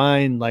you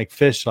find like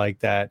fish like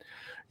that,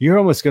 you're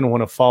almost going to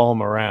want to follow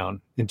them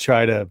around and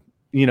try to,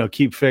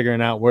 keep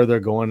figuring out where they're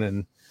going.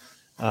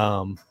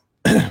 And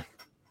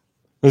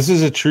this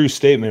is a true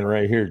statement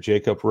right here.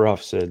 Jacob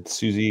Ruff said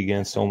Susie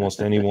against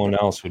almost anyone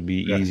else would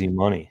be easy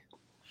money.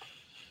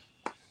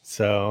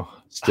 So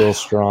still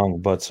strong,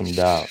 but some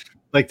doubt.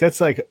 Like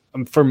that's like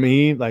for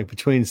me, like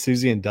between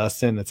Susie and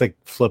Dustin, it's like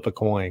flip a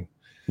coin.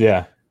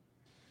 Yeah,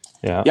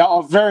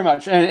 very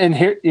much. And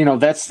here,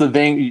 that's the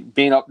thing.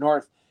 Being up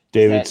north,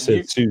 David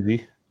said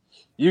Susie.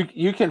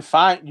 You can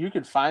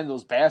find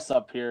those bass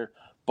up here,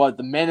 but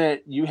the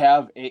minute you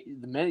have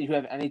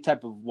any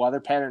type of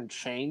weather pattern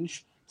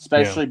change,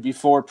 especially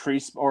before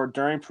or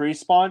during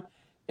pre-spawn,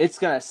 it's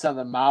gonna send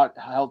them out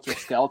helter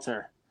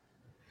skelter,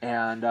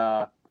 and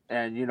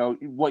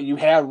what you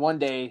had one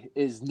day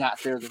is not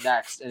there the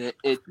next, and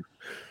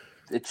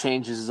it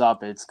changes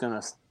up. It's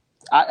gonna.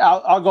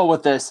 I'll go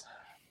with this.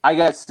 I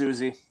got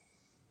Susie.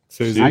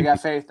 I got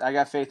faith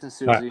in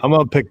Susie. Right, I'm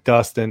gonna pick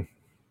Dustin,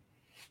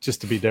 just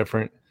to be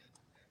different.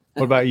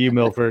 What about you,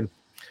 Milford?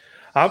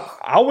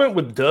 I went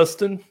with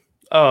Dustin.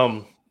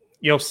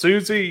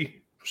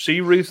 Susie,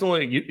 she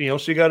recently,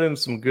 she got in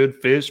some good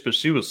fish, but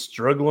she was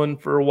struggling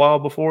for a while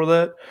before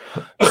that.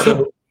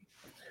 So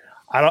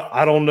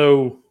I don't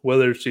know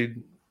whether she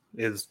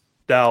is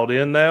dialed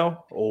in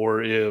now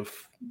or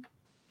if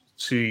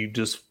she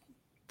just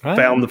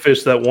found the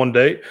fish that one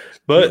day.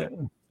 But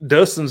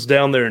Dustin's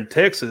down there in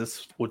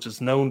Texas, which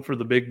is known for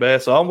the big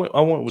bass. So I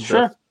went with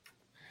Dustin.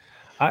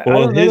 I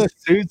don't know if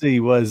Susie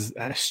was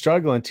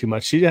struggling too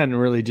much. She hadn't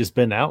really just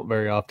been out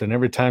very often.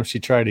 Every time she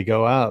tried to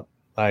go out,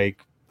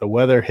 like the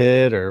weather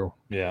hit or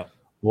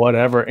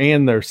whatever,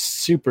 and they're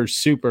super,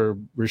 super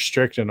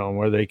restricted on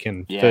where they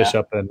can fish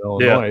up in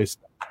Illinois.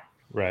 Yeah.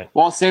 Right.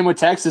 Well, same with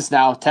Texas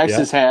now.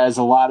 Texas has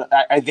a lot of,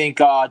 I think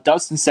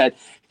Dustin said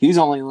he's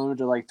only limited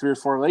to like 3 or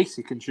 4 lakes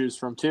he can choose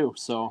from too.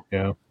 So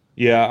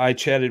Yeah, I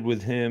chatted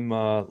with him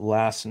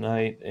last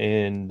night,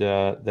 and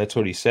that's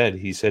what he said.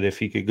 He said if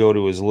he could go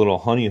to his little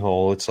honey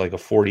hole, it's like a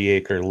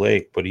 40-acre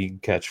lake, but he can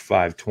catch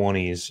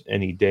 520s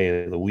any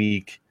day of the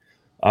week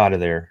out of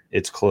there.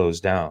 It's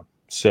closed down.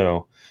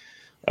 So,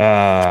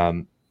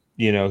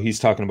 he's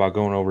talking about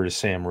going over to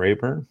Sam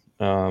Rayburn,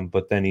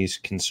 but then he's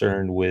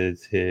concerned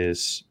with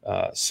his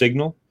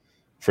signal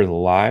for the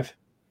live.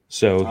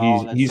 So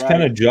he's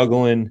kind of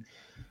juggling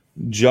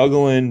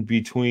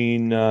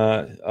between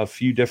a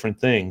few different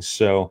things.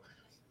 So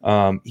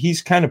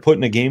he's kind of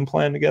putting a game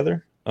plan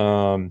together.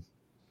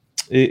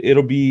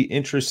 It'll be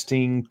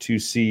interesting to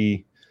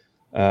see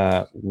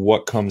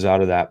what comes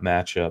out of that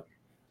matchup.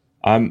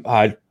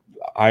 I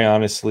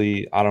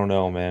honestly, I don't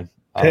know, man.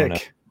 I don't know.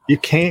 You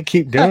can't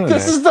keep doing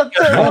this. This is the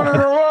third one in a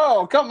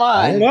row. Come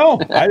on. I don't know.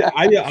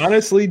 I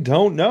honestly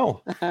don't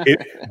know.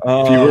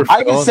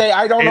 I can say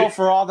I don't know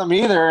for all of them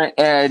either,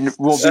 and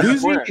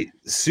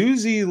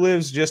Susie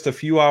lives just a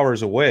few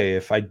hours away.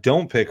 If I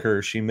don't pick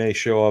her, she may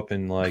show up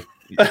and like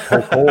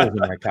poke holes in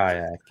my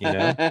kayak.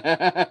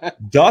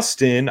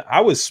 Dustin,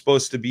 I was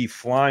supposed to be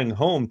flying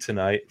home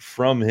tonight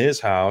from his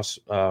house,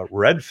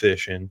 red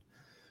fishing,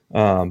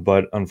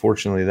 but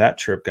unfortunately that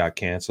trip got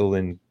canceled,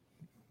 and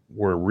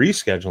we're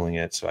rescheduling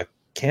it, so I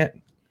can't,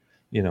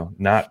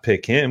 not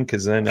pick him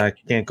because then I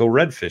can't go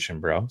red fishing,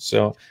 bro.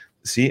 So,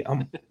 see,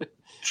 I'm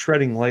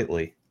treading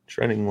lightly.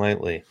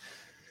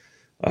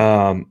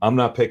 I'm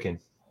not picking.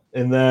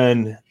 And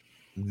then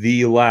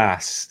the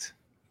last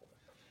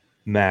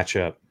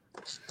matchup,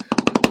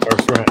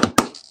 first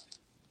round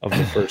of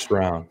the first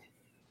round.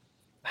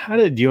 How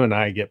did you and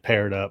I get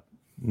paired up?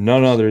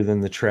 None other than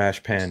the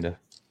Trash Panda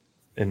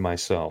and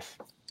myself.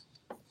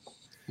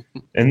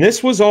 And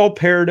this was all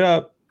paired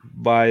up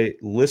by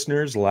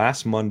listeners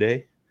last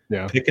Monday,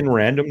 picking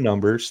random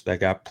numbers that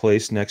got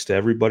placed next to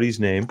everybody's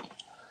name.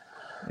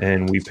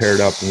 And we paired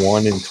up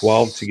 1 and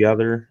 12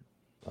 together,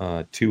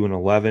 2 and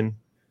 11,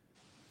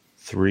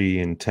 3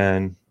 and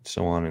 10,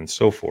 so on and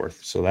so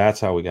forth. So that's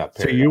how we got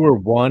paired. So you were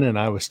 1 and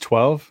I was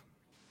 12?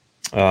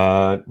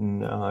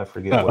 No, I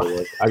forget what it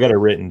was. I got it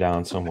written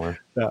down somewhere.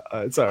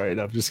 It's all right.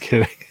 I'm just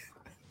kidding.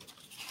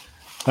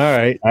 All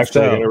right.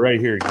 Actually, I got it right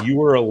here. You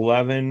were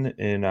 11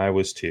 and I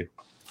was 2.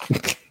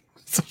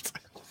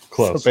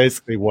 Close. So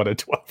basically 1 and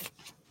 12.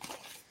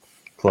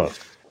 Close.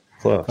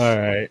 All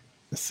right.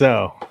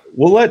 So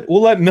we'll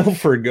let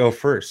Milford go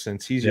first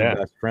since he's your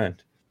best friend.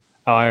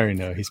 Oh, I already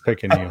know. He's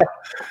picking you.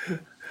 What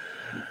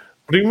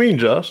do you mean,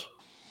 Josh?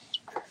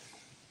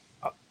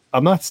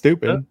 I'm not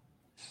stupid.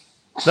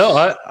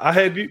 No, I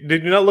had you.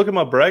 Did you not look at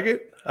my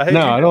bracket? I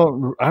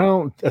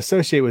don't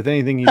associate with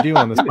anything you do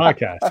on this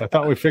podcast. I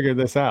thought we figured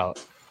this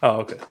out.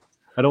 Oh, okay.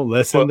 I don't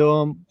listen to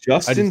them.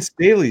 Justin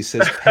Staley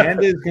says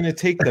Panda is going to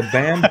take the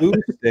bamboo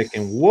stick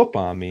and whoop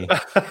on me.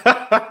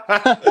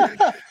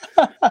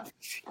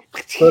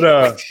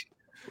 But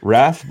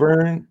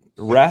Rathbun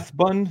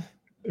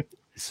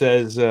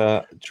says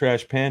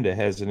Trash Panda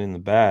has it in the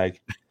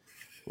bag.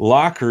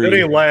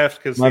 Lockery,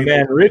 laughed because my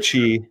man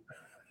Richie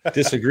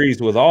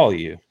disagrees with all of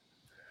you.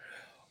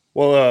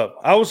 Well,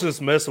 I was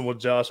just messing with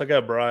Josh. I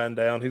got Brian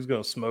down. He's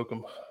going to smoke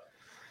him.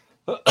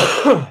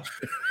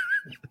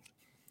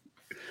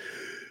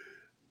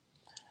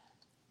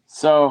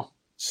 So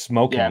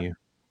smoking you,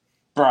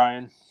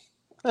 Brian.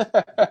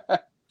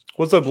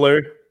 What's up,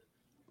 Larry?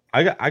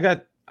 I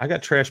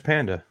got Trash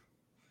Panda.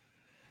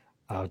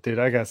 Oh, dude,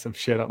 I got some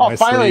shit up my sleeve.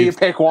 Finally you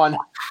pick one.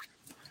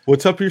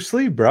 What's up your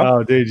sleeve, bro?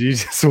 Oh, dude, you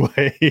just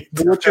wait.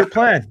 What's your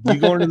plan? You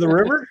going to the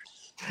river?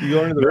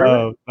 River?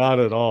 No, not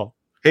at all.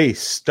 Hey,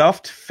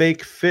 stuffed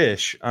fake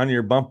fish on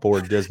your bump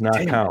board does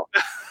not count.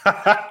 All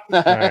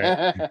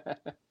right.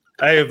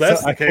 Hey, if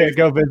that's I can't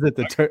go visit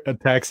a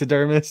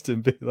taxidermist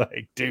and be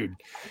like, dude,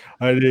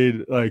 I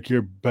need like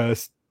your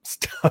best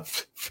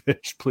stuffed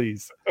fish,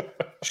 please.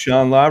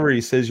 Sean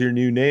Lowry says your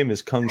new name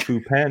is Kung Fu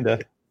Panda.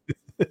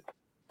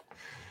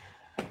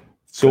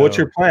 So what's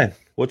your plan?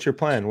 What's your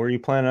plan? Where are you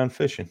planning on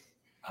fishing?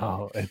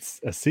 Oh,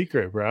 it's a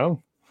secret,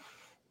 bro.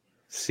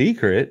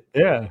 Secret?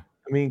 Yeah.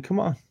 I mean, come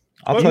on.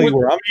 I'll tell you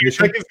where I'm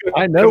fishing.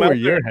 I know where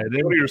you're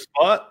headed. Go to your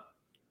spot.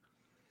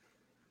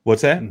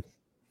 What's that?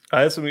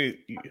 I asked him,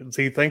 does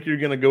he think you're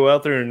going to go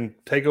out there and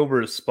take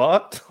over his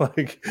spot?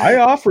 Like, I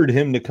offered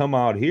him to come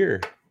out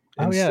here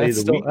and stay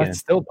the weekend. That's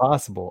still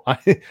possible.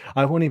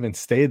 I won't even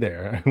stay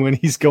there. When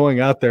he's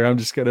going out there, I'm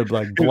just going to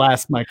like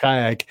blast my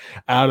kayak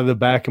out of the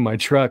back of my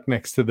truck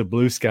next to the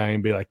blue sky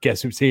and be like,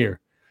 guess who's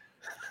here?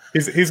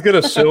 He's going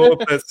to show up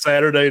that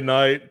Saturday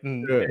night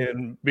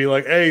and be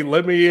like, hey,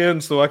 let me in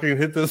so I can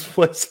hit this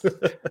place.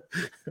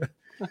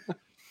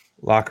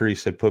 Lockery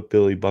said, put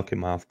Billy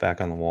Bucketmouth back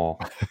on the wall.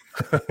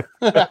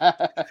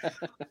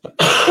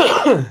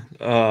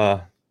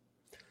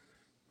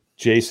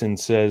 Jason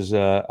says,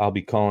 I'll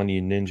be calling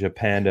you Ninja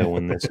Panda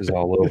when this is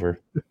all over.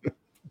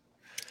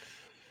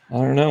 I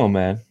don't know,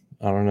 man.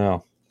 I don't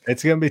know.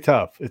 It's going to be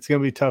tough. It's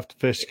going to be tough to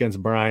fish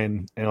against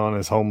Brian on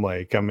his home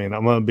lake. I mean,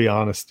 I'm going to be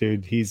honest,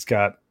 dude. He's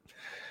got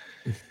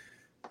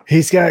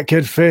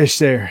good fish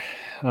there.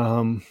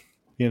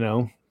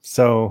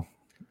 So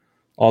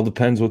all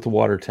depends what the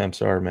water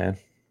temps are, man.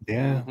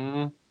 Yeah.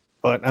 Mm-hmm.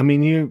 But I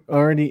mean, you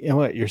already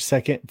your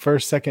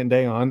second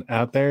day on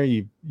out there,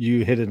 you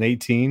hit an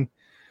 18.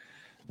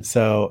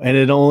 So,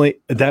 and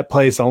that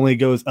place only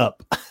goes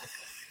up.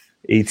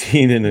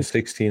 18 and a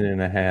 16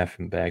 and a half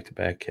in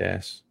back-to-back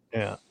casts.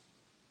 Yeah.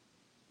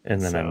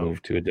 And then I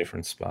moved to a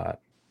different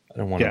spot. I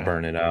don't want to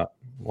burn it out.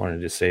 I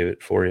wanted to save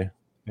it for you.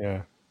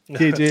 Yeah.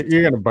 Dude,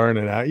 you're going to burn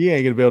it out. You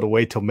ain't going to be able to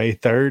wait till May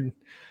 3rd.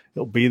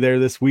 He'll be there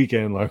this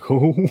weekend. Like,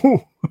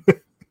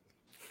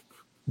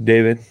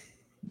 David,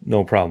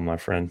 no problem, my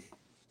friend.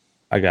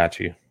 I got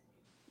you.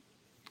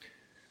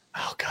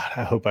 Oh, God,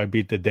 I hope I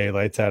beat the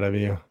daylights out of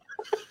you.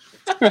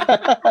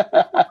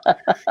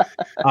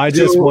 I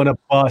just want to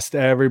bust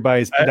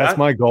everybody's. That's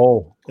my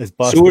goal, is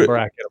bust the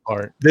bracket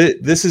apart.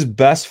 This is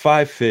best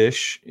 5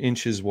 fish,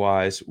 inches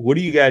wise. What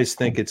do you guys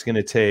think it's going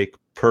to take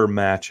per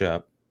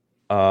matchup,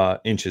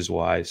 inches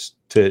wise,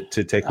 to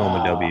take home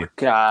a W?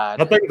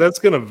 God, I think that's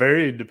going to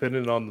vary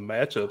depending on the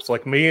matchups.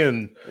 Like me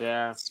and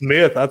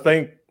Smith, I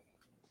think,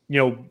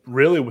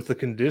 really with the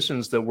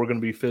conditions that we're going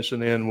to be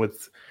fishing in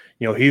with,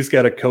 he's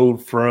got a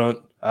cold front.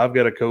 I've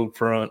got a cold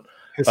front.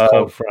 His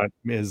cold front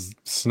is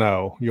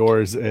snow.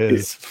 Yours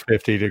is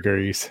 50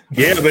 degrees.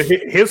 Yeah, but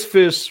his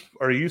fish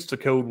are used to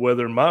cold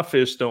weather. My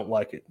fish don't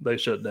like it. They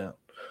shut down.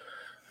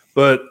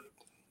 But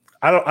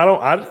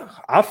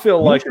I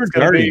feel like it's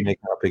going to be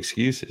making up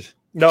excuses.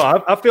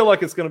 No, I feel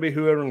like it's going to be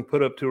whoever can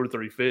put up 2 or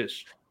 3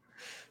 fish.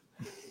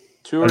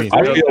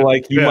 I feel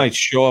like you might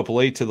show up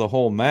late to the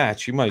whole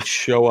match. You might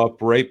show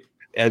up right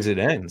as it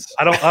ends.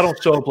 I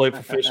don't show up late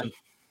for fishing.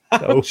 I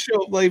don't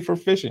show up late for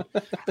fishing.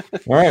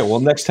 All right. Well,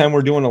 next time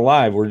we're doing a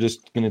live, we're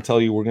just going to tell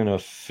you we're going to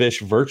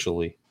fish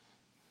virtually.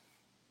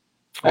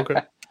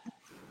 Okay.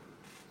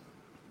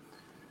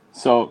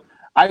 So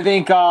I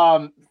think,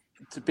 to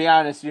be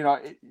honest,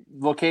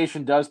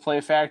 location does play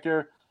a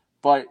factor,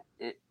 but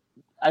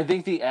I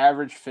think the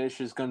average fish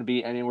is going to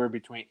be anywhere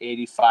between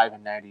 85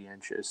 and 90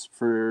 inches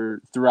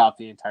throughout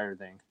the entire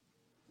thing.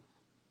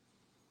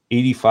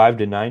 85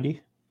 to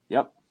 90?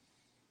 Yep.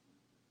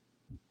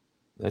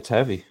 That's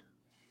heavy.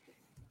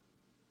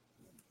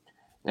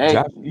 Hey,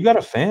 Josh, you got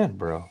a fan,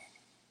 bro.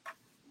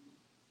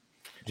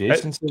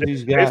 Jason said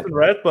he's got. Jason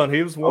Rathbun.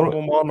 He was one of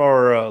them on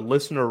our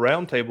listener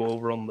roundtable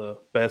over on the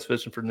Bass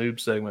Fishing for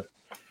Noobs segment.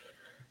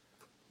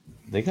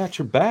 They got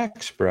your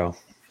backs, bro.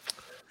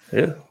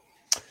 Yeah.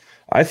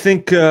 I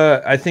think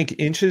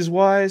inches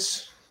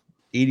wise,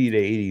 80 to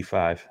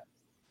 85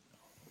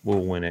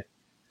 will win it.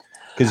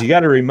 Because you got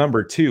to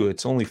remember too,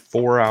 it's only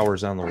 4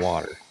 hours on the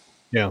water.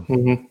 Yeah.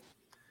 Mm-hmm.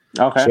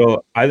 Okay.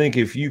 So I think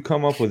if you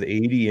come up with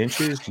 80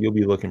 inches, you'll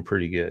be looking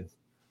pretty good.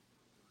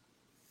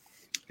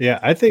 Yeah,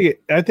 I think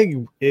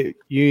you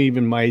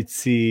even might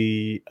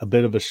see a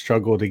bit of a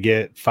struggle to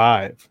get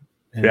 5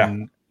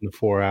 in the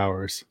 4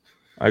 hours.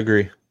 I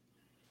agree.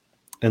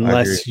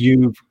 Unless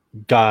you've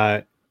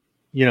got,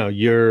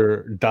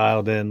 you're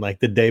dialed in like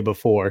the day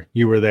before.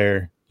 You were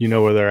there, you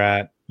know where they're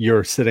at.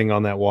 You're sitting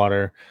on that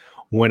water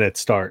when it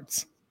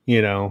starts,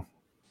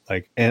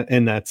 like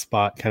in that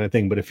spot kind of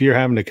thing. But if you're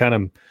having to kind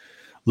of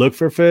look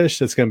for fish,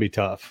 that's going to be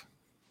tough.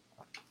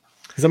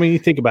 Because, you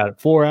think about it,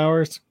 4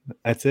 hours,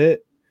 that's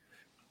it.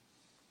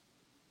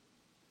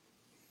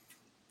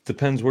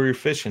 Depends where you're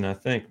fishing, I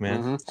think,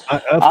 man.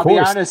 Mm-hmm. I'll be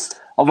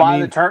honest. A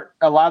lot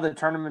of the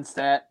tournaments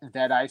that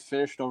I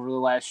fished over the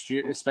last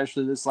year,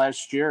 especially this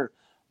last year,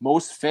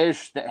 most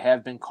fish that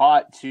have been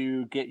caught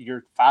to get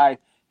your 5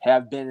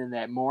 have been in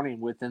that morning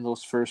within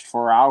those first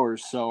 4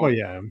 hours. So,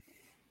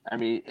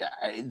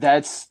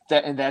 that's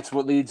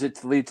what lead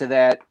to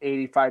that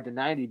 85 to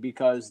 90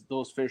 because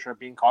those fish are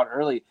being caught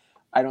early.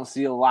 I don't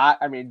see a lot.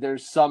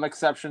 There's some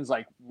exceptions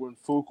like when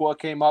Fuqua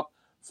came up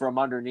from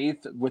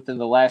underneath within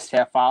the last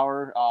half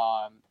hour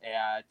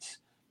at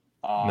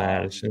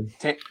Madison.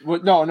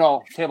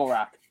 Table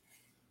Rock.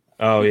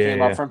 Oh, he yeah.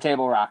 came up from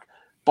Table Rock.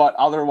 But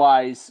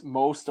otherwise,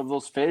 most of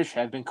those fish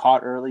have been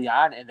caught early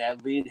on, and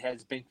that lead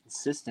has been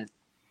consistent.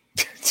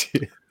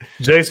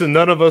 Jason,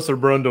 none of us are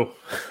Brundle.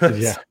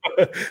 Yeah.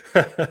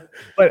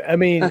 But,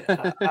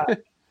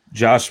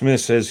 Josh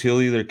Smith says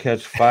he'll either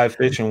catch 5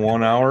 fish in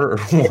 1 hour or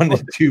 1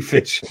 to 2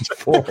 fish in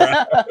 4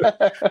 hours.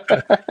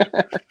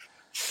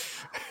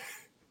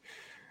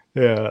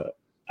 Yeah.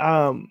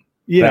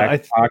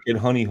 Back pocket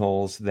honey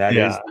holes. That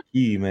is the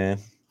key, man.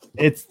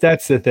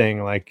 That's the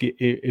thing. Like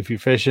if you're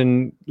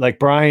fishing, like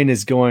Brian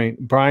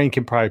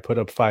can probably put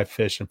up 5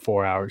 fish in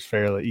 4 hours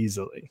fairly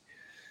easily.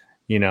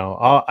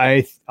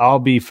 I'll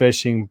be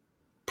fishing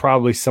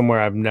probably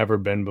somewhere I've never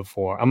been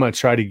before. I'm going to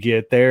try to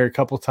get there a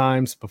couple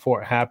times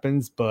before it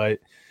happens, but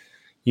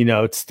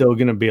it's still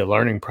going to be a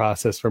learning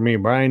process for me.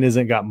 Brian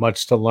hasn't got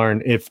much to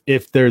learn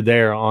if they're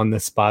there on the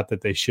spot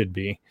that they should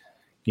be,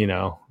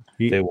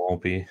 They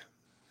won't be.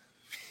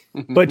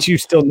 But you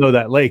still know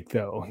that lake,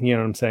 though. You know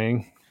what I'm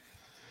saying?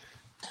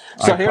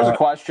 So here's a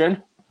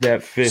question.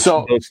 That fish,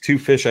 those 2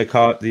 fish I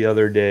caught the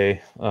other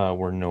day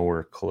were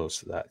nowhere close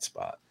to that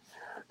spot.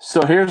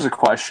 So here's a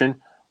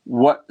question.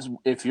 What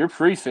if you're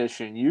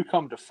pre-fishing, you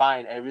come to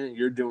find everything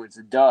you're doing is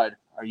a dud,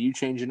 are you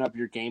changing up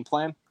your game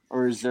plan?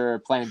 Or is there a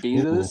plan B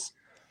to this?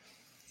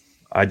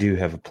 I do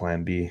have a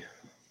plan B.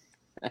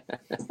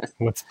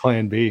 What's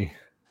plan B?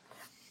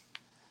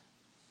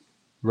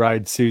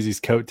 Ride Susie's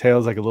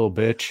coattails like a little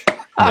bitch?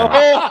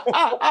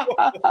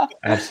 No.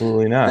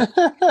 Absolutely not.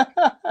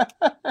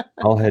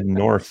 I'll head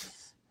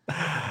north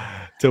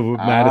to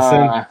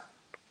Madison.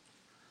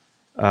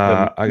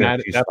 I got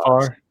that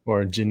far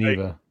or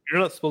Geneva. Hey,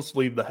 you're not supposed to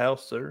leave the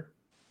house, sir.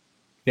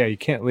 Yeah, you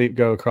can't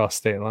go across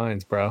state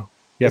lines, bro.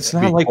 It's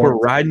not like we're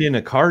riding in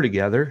a car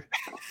together.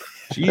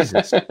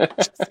 Jesus. I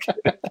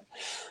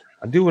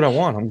do what I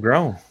want. I'm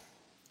grown.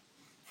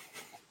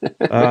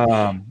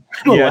 Brian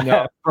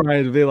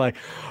would be like,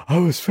 I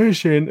was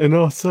fishing and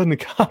all of a sudden the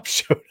cops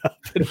showed up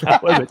and I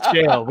was in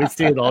jail. We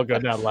see it all go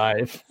down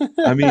live.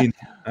 I mean,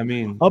 I'm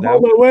on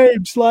my way,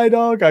 Sly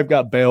Dog. I've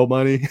got bail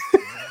money.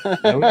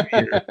 That would be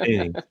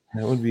entertaining.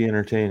 That would be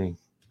entertaining.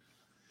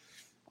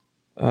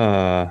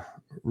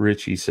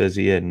 Richie says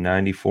he had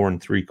 94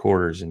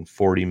 3/4 in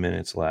 40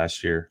 minutes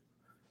last year,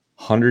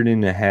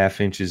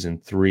 100.5 inches in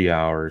 3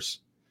 hours,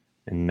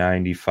 and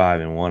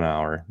 95 in 1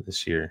 hour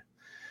this year.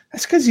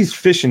 That's because he's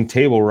fishing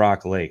Table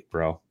Rock Lake,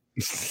 bro.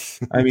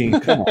 I mean,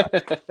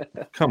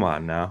 come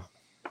on now.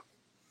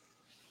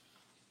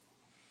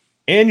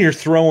 And you're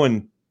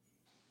throwing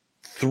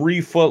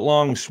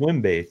 3-foot-long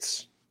swim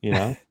baits.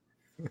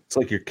 It's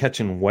like you're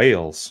catching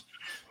whales.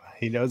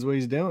 He knows what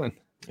he's doing.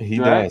 He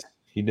does.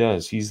 He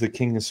does. He's the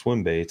king of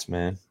swim baits,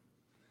 man.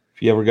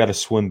 If you ever got a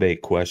swim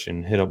bait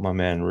question, hit up my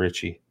man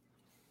Richie.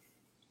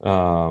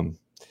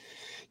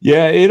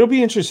 Yeah, it'll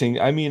be interesting.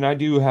 I mean, I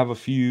do have a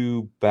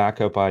few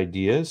backup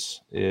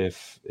ideas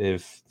if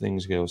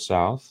things go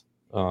south.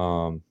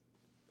 I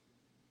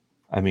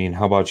mean,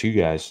 how about you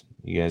guys?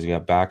 You guys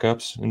got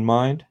backups in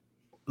mind?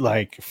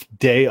 Like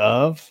day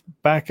of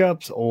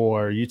backups,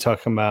 or are you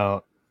talking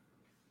about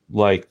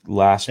like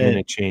last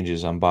minute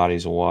changes on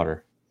bodies of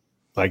water?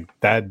 Like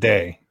that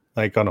day,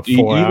 like on a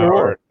 4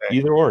 hour.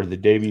 Either or, the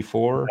day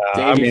before.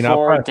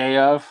 Day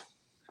of.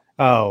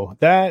 Oh,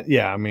 that,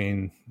 yeah. I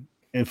mean,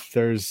 if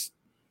there's,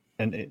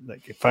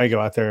 if I go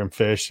out there and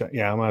fish,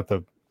 yeah,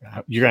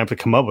 you're gonna have to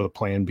come up with a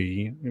plan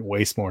B,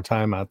 waste more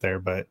time out there.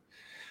 But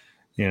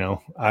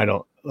I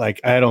don't like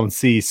I don't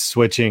see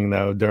switching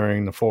though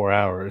during the 4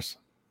 hours.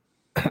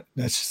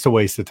 That's just a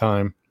waste of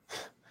time.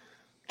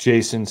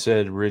 Jason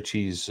said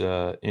Richie's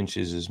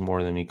inches is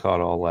more than he caught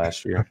all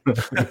last year.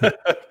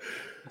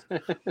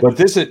 But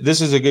this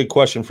is a good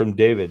question from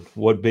David.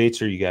 What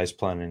baits are you guys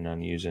planning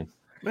on using?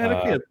 Man,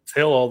 I can't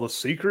tell all the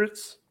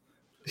secrets.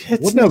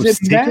 It's no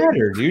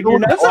matter, dude. You're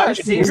not not a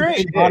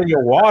secret. out of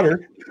your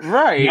water.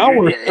 Right. Now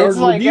we're It's starting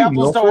like with you,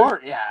 apples to Milford.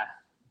 orange. Yeah.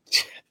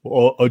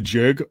 Oh, a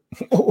jig.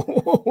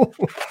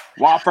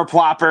 Whopper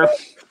plopper.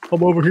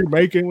 I'm over here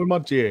making with my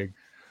jig.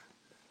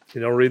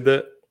 You don't read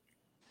that?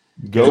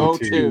 Go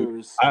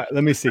Go-tos.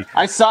 Let me see.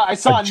 I saw a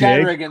net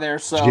jig, rig in there.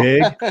 So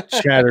Jig,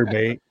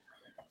 chatterbait,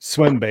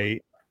 swim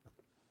bait,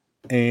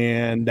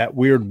 and that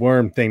weird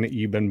worm thing that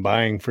you've been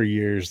buying for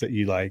years that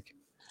you like.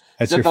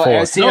 That's Is your that the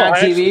fourth. SC on I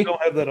actually TV?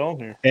 don't have that on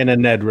here. And a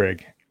Ned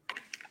rig.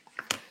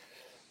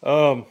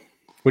 Um,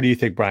 What do you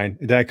think, Brian?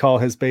 Did I call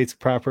his baits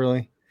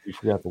properly? You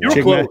forgot the you were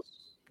Jig close. ma-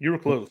 You were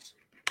close.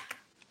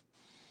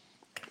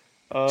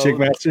 Jig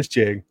Master's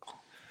jig.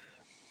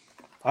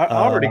 I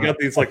already got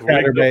these like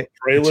rigged chatterbait. up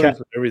trailers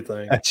and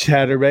everything. A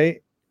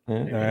chatterbait. All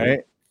All right.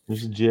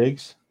 There's the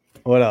jigs.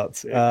 What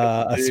else?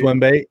 Yeah, A jig. swim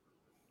bait.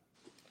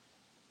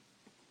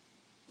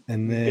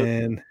 And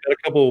then Got a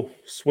couple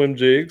swim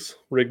jigs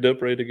rigged up,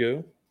 ready to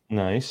go.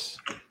 Nice.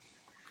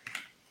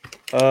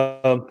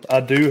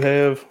 I do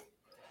have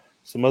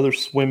some other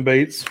swim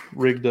baits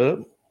rigged up.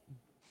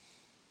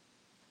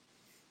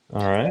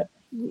 All right.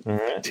 All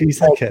right. geez,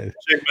 that kid.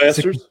 Jig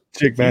Masters.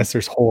 Jig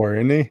Master's whore,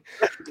 isn't he?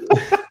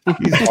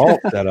 He's all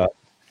set up.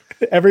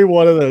 Every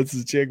one of those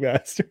is Jig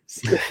Masters.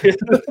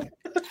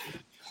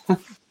 I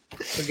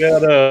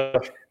got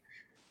a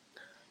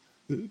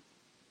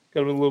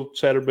little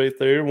chatterbait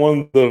there. One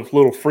of the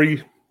little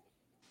free.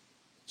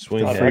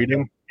 Swing I that.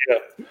 Freedom.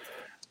 Yeah.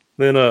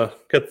 Then got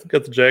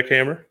the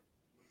jackhammer.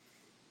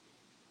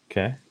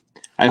 Okay.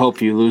 I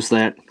hope you lose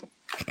that.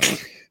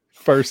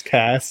 First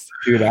cast.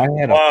 Dude, I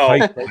had a Wow.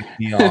 pike take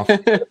me off.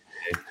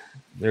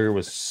 There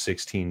was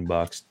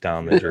 $16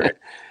 down the drain.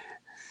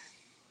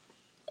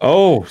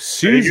 Oh,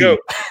 There you Susie. go.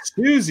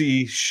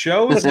 Susie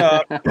shows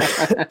up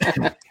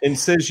and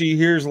says she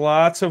hears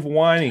lots of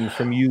whining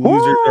from you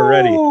losers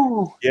already.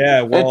 Woo!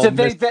 Yeah, well, to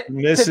think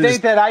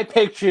Mrs. that I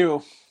picked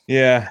you.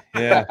 Yeah.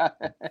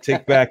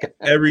 Take back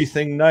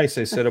everything nice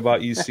I said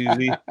about you,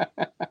 Susie.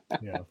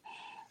 Yeah.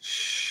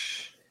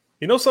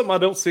 You know something I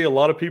don't see a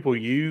lot of people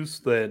use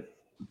that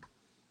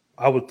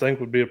I would think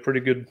would be a pretty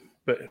good.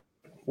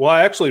 Well,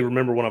 I actually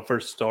remember when I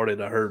first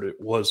started, I heard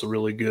it was a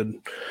really good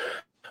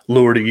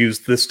lure to use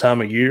this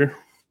time of year.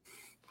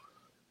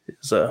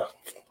 It's a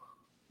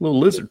little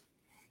lizard.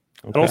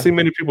 I don't see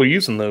many people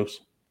using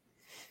those.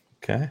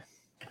 Okay.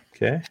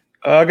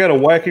 I got a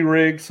wacky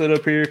rig set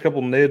up here, a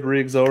couple Ned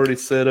rigs already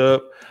set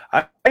up.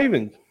 I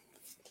even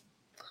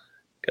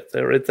got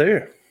that right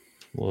there.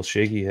 A little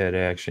shaky head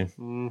action.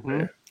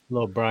 Mm-hmm.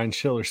 Little Brian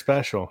Schiller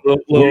special.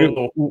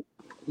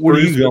 What are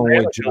you going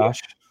with, Josh?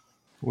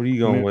 What are you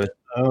going with?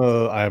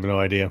 Oh, I have no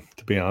idea,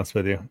 to be honest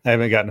with you. I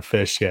haven't gotten a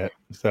fish yet,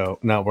 so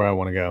not where I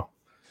want to go.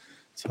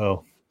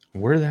 So,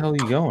 Where the hell are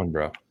you going,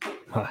 bro?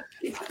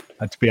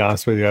 to be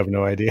honest with you, I have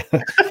no idea.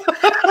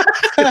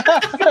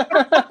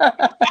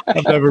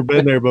 I've never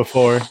been there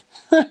before.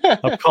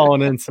 I'm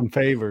calling in some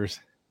favors.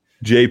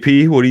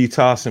 JP, what are you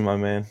tossing, my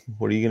man?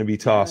 What are you going to be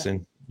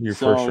tossing your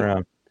So- first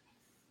round?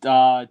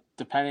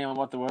 Depending on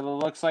what the weather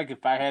looks like,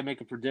 if I had to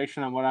make a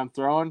prediction on what I'm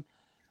throwing,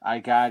 I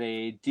got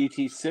a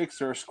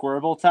DT6 or a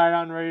squirrel tied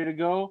on ready to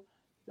go,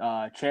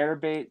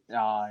 chatterbait,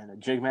 and a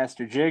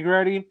Jigmaster jig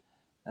ready.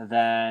 And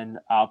then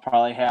I'll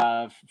probably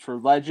have for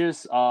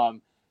ledges,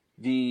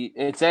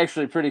 it's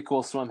actually a pretty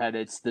cool swim head.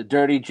 It's the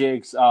Dirty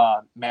Jigs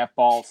map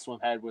ball swim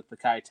head with the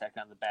Kitech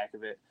on the back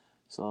of it.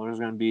 So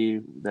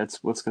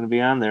that's what's going to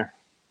be on there.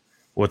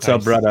 What's Nice.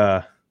 up,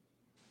 brother?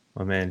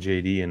 My man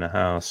JD in the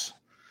house.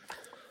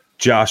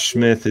 Josh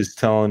Smith is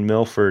telling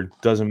Milford,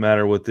 doesn't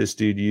matter what this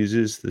dude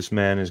uses, this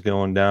man is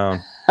going down.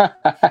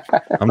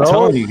 I'm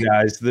telling you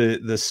guys,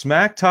 the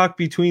smack talk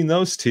between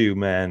those two,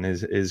 man,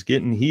 is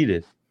getting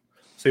heated.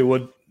 See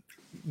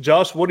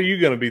Josh, what are you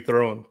going to be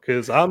throwing?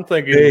 Because I'm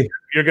thinking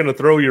you're going to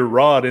throw your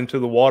rod into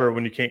the water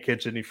when you can't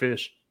catch any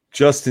fish.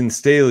 Justin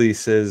Staley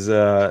says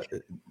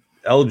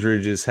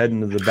Eldridge is heading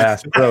to the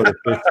Bass Pro to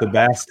fish the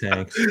bass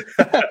tanks.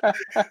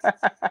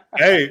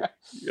 Hey,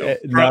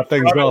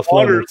 Nothing's private off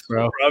waters, limits,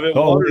 bro. private The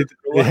only,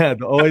 waters.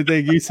 the only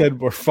thing you said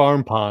were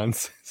farm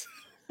ponds.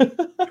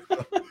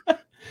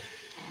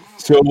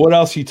 So what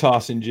else you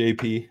tossing,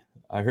 JP?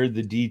 I heard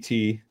the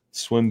DT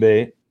swim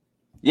bait.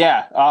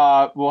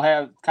 Yeah, we'll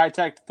have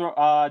Kitech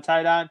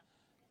tied on,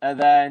 and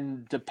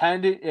then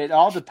it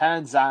all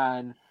depends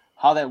on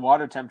how that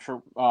water temperature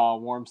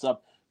warms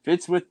up.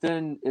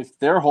 If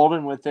they're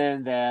holding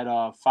within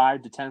that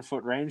 5 to 10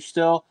 foot range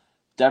still,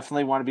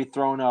 definitely want to be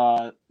throwing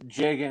a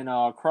jig and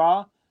a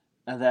craw,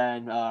 and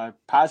then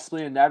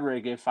possibly a Ned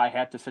rig if I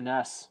have to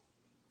finesse.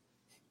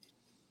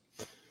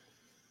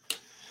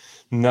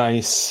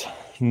 Nice.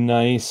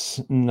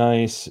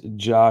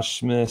 Josh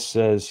Smith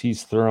says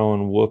he's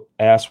throwing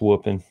ass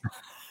whooping.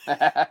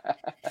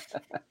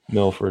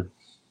 Milford.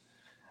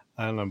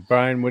 I don't know,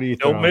 Brian. What do you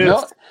Don't think?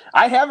 miss.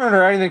 I haven't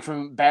heard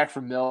anything back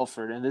from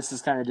Milford, and this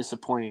is kind of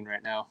disappointing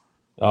right now.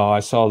 Oh, I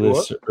saw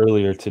this What?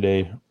 earlier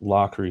today.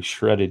 Lockery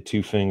shredded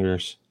 2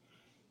 fingers.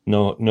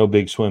 No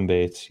big swim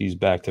baits. He's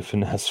back to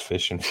finesse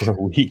fishing for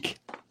a week.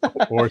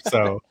 Or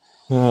so.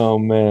 Oh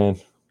man.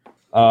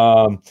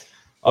 I'll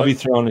be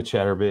throwing a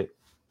chatterbait.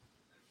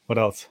 What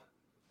else?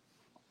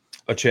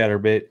 A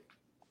chatterbait.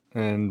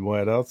 And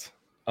what else?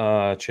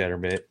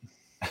 Chatterbait.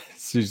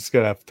 So you just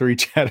gotta have 3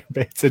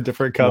 chatterbaits in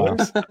different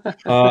colors.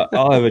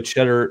 I'll have a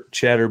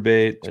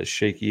chatterbait, a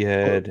shaky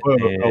head,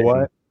 A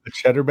what? A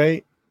cheddar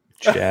bait?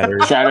 Chatter.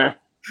 chatterbait.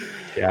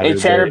 A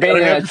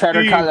chatterbait and a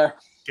cheddar color.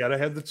 Gotta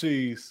have the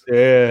cheese.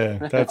 Yeah,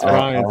 that's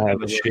Ryan. I'll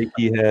have a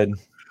shaky head.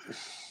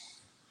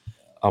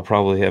 I'll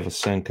probably have a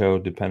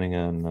Senko depending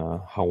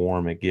on how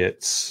warm it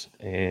gets,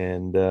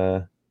 and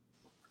we'll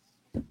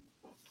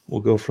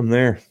go from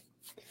there.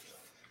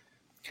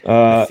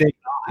 I think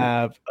I'll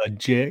have a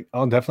jig.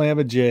 I'll definitely have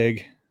a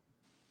jig.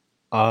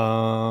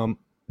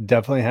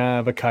 Definitely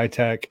have a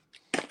Kitech.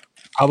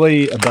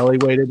 Probably a belly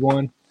weighted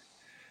one.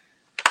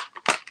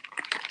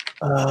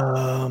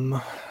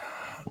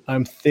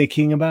 I'm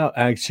thinking about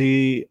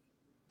actually,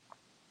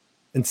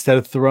 instead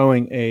of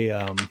throwing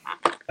a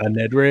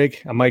Ned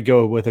rig, I might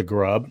go with a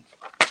grub.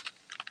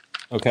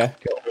 Okay.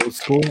 Go old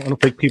school. I don't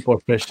think people are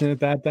fishing at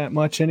that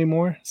much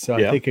anymore. So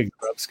Yeah. I think a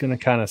grub's going to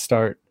kind of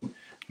start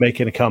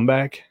making a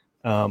comeback.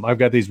 I've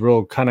got these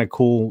real kind of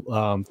cool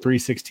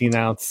 3/16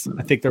 ounce.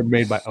 I think they're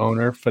made by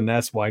Owner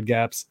Finesse wide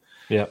gaps.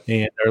 Yeah.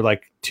 And they're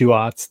like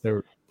 2/0.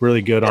 They're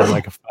really good on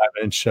like a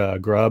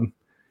 5-inch grub.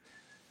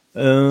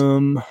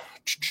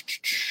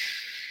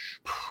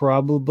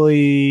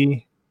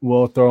 Probably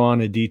we'll throw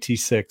on a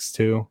DT6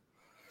 too.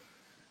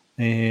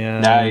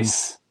 And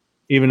Nice.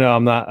 even though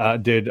I'm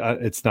not,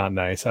 it's not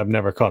nice. I've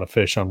never caught a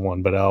fish on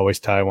one, but I always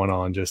tie one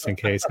on just in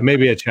case.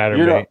 Maybe a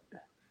chatterbait.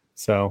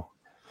 So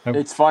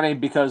it's funny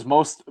because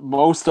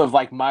most of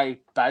like my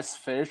best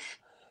fish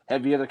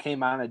have either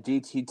came on a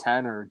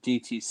DT10 or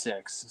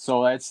DT6.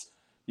 So that's,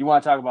 you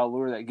want to talk about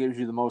lure that gives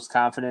you the most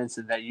confidence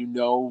and that you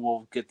know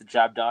will get the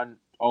job done.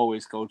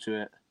 Always go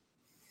to it.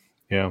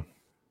 yeah.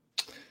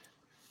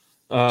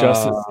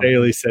 Justice Uh,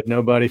 Staley said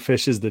nobody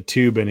fishes the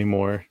tube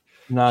anymore.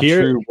 Not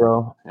Here- true,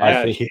 bro. Yeah,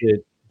 I fished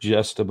it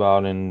just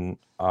about an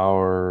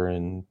hour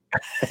and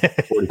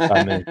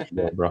 45 minutes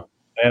ago, bro.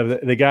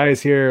 The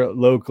guys here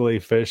locally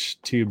fish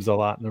tubes a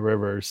lot in the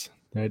rivers.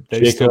 They still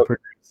Jacob.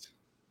 produce.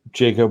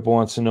 Jacob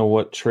wants to know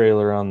what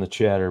trailer on the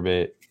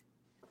chatterbait.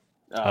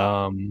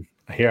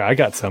 Here, I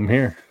got some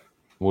here.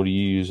 What are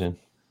you using?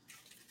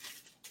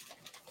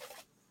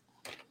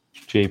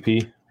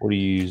 JP, what are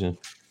you using?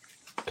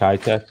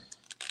 Kitech?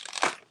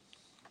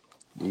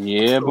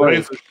 yeah, boy.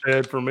 Razor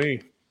Shed for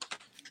me.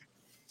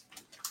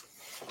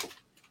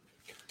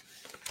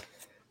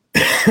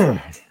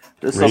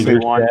 This will be Razor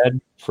one.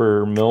 Shad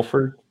for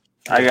Milford?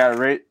 I got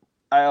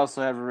I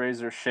also have a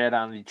razor shed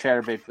on the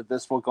chatterbait, but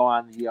this will go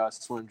on the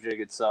swim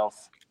jig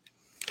itself.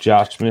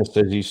 Josh Smith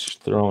says he's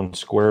throwing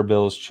square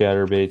bills,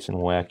 chatterbaits, and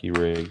wacky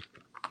rig.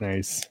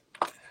 Nice.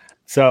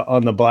 So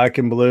on the black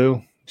and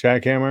blue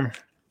jackhammer,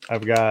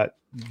 I've got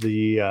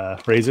the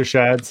razor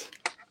shads.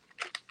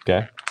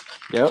 Okay.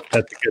 Yep.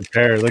 That's a good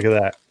pair. Look at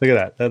that. Look at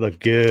that. That look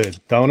good.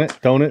 Don't it,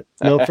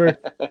 Milford?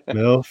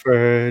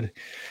 Milford.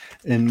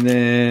 And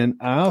then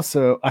I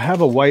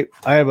have a white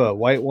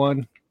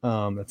one.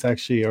 That's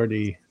actually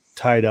already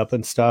tied up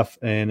and stuff,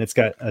 and it's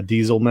got a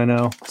diesel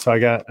minnow. So I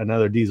got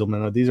another diesel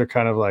minnow. These are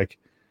kind of like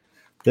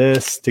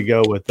this to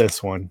go with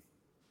this one.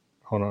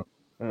 Hold on.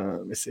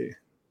 Let me see.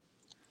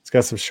 It's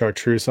got some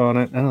chartreuse on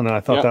it. I don't know.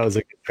 I thought that was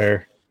a good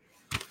pair.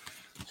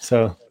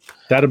 So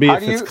that'll be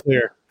if it's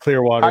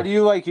clear water. How do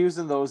you like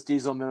using those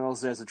diesel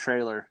minerals as a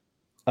trailer?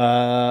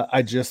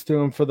 I just threw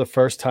them for the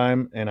first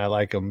time, and I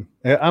like them.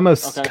 I'm a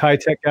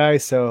Kitech guy,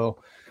 so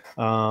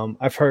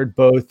I've heard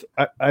both.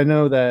 I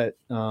know that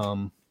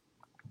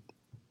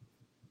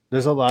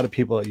there's a lot of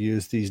people that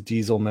use these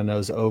diesel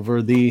minnows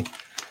over the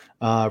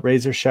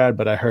razor shad,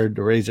 but I heard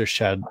the razor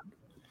shad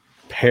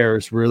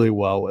pairs really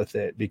well with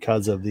it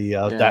because of the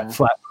that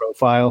flat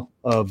profile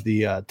of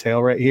the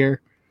tail right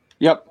here.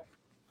 Yep.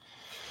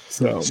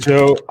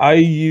 So I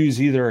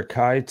use either a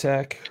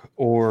Kitech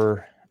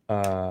or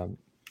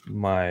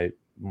my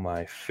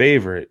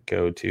favorite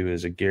go-to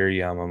is a Gary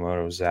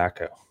Yamamoto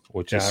Zaco,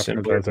 which is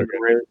similar to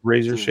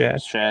razor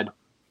shad.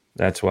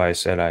 That's why I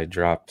said I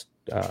dropped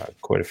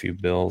quite a few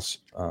bills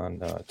on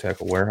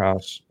Tackle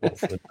Warehouse.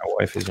 Hopefully my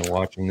wife isn't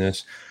watching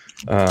this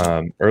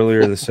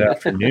earlier this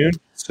afternoon,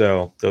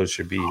 so those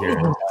should be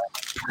here.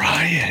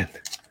 Brian,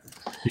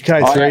 you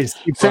guys raised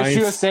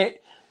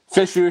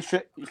Fish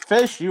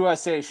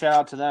USA, shout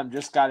out to them.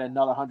 Just got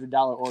another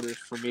 $100 orders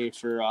for me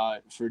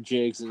for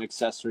jigs and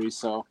accessories.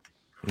 So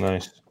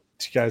nice.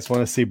 Do you guys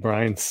want to see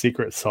Brian's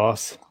secret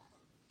sauce?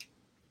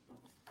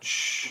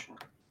 Shh.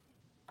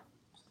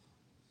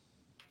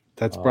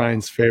 That's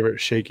Brian's favorite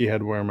shaky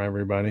head worm,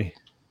 everybody.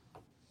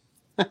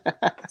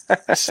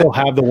 I still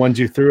have the ones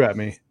you threw at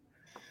me.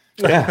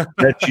 Yeah,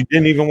 that you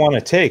didn't even want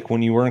to take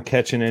when you weren't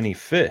catching any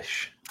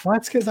fish. Well,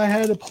 that's because I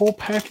had a whole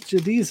package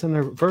of these, and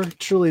they're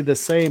virtually the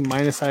same,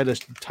 minus I had a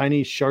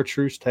tiny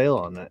chartreuse tail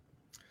on it.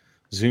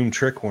 Zoom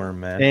trick worm,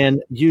 man.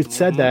 And you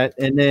said that,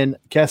 and then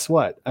guess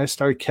what? I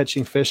started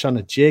catching fish on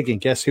a jig, and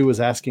guess who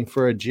was asking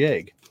for a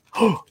jig?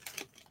 Oh,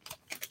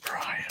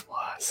 Brian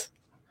was.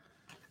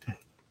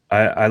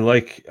 I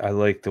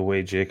like the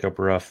way Jacob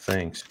Ruff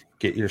thinks.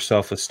 Get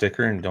yourself a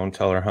sticker and don't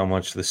tell her how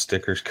much the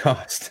stickers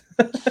cost.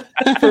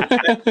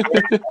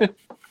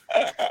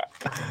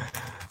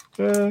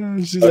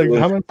 She's like,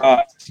 how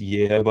much?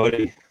 Yeah,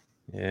 buddy.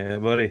 Yeah,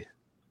 buddy.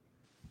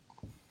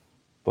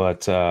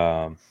 But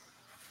yeah,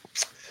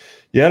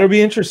 it'll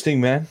be interesting,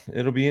 man.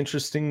 It'll be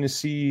interesting to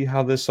see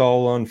how this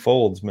all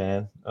unfolds,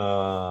 man.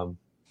 I'm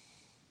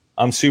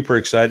super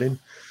excited.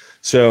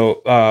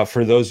 So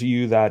for those of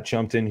you that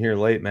jumped in here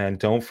late, man,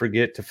 don't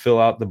forget to fill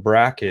out the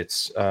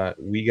brackets.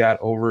 We got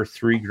over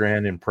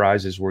 $3,000 in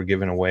prizes we're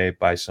giving away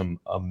by some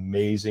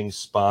amazing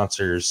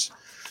sponsors.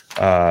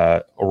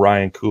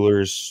 Orion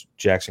Coolers,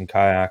 Jackson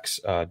Kayaks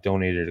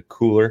donated a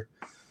cooler.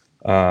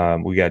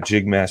 We got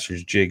Jig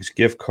Masters Jigs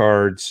gift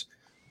cards.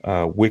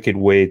 Wicked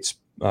Weights,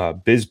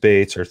 Biz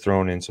Baits are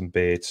throwing in some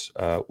baits.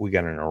 We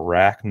got an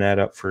Iraq net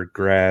up for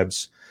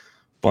grabs.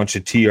 Bunch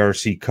of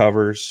TRC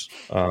covers.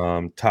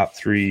 Top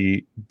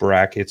 3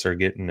 brackets are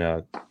getting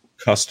a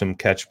custom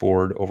catch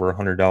board over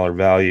 $100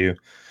 value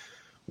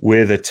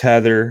with a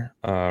tether.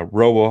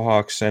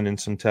 RoboHawk sending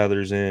some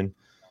tethers in.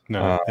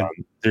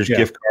 There's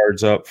gift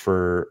cards up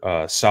for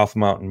South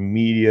Mountain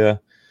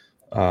Media,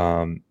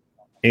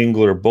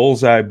 Angler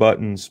Bullseye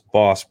buttons,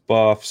 Boss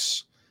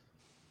Buffs,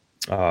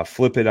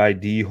 Flip It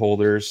ID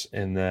holders,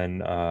 and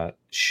then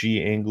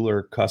She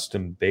Angler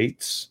Custom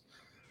Baits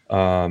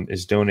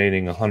is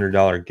donating a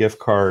 $100 gift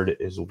card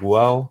as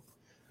well.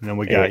 And then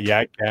we got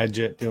Yak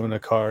Gadget doing a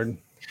card.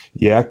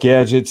 Yak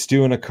Gadget's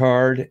doing a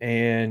card.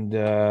 And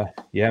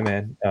yeah,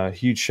 man,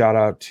 huge shout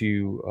out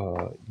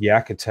to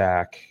Yak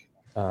Attack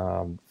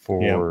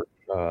for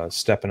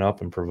stepping up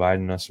and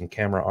providing us some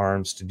camera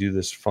arms to do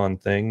this fun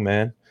thing,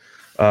 man.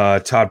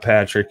 Todd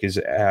Patrick is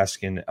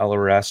asking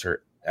LRS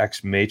or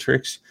X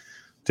Matrix.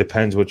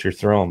 Depends what you're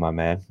throwing, my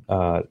man.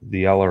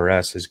 The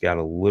LRS has got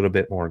a little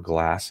bit more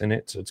glass in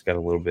it, so it's got a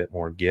little bit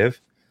more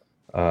give.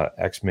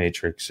 X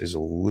Matrix is a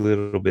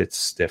little bit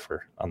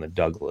stiffer on the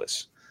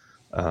Douglas.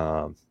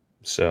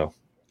 So,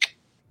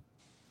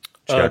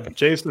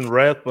 Jason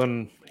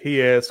Rathman,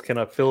 he asked, can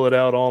I fill it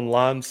out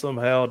online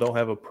somehow? I don't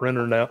have a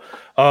printer now.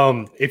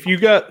 If you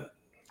got,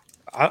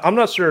 I'm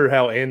not sure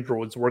how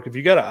Androids work. If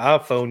you got an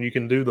iPhone, you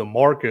can do the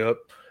markup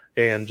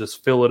and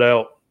just fill it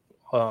out.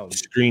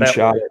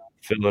 Screenshot it.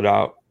 Fill it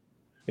out.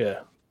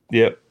 Yeah.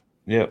 Yep.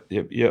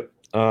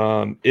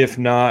 If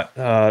not,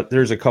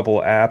 there's a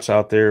couple apps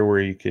out there where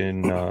you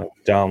can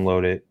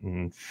download it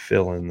and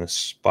fill in the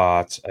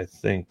spots. I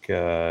think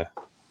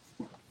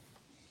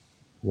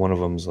one of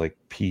them's like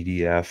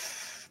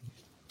PDF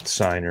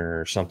Signer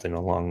or something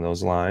along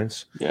those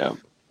lines. Yeah.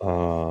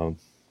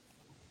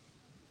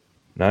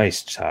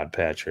 Nice, Todd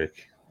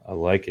Patrick. I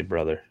like it,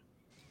 brother.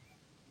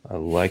 I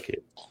like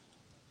it.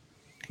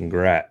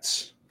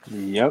 Congrats.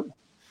 Yep.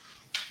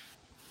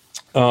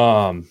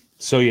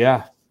 So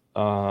yeah,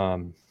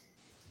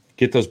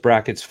 get those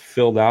brackets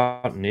filled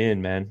out and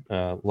in, man.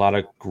 A lot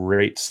of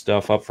great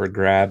stuff up for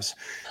grabs.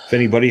 If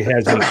anybody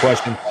has any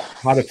questions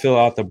how to fill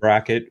out the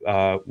bracket,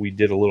 we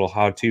did a little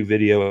how-to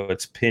video.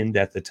 It's pinned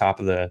at the top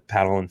of the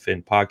Paddle and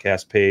Fin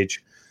podcast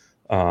page.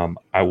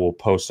 I will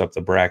post up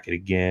the bracket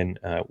again.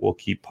 We'll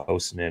keep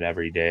posting it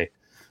every day.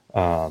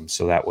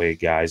 So that way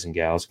guys and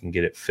gals can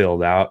get it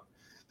filled out.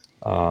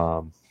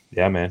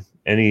 Yeah, man.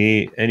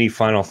 Any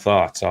final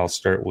thoughts? I'll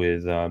start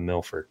with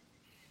Milford.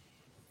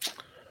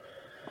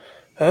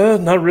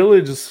 Not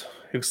really. Just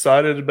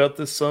excited about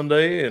this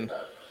Sunday and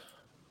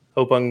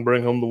hope I can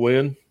bring home the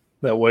win.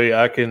 That way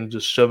I can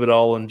just shove it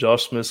all in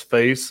Josh Smith's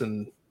face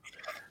and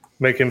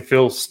make him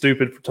feel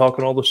stupid for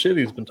talking all the shit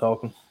he's been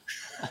talking.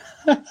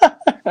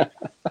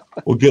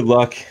 Well, good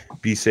luck.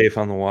 Be safe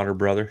on the water,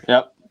 brother.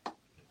 Yep.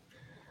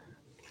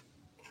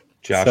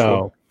 Joshua.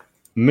 So,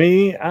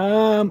 me,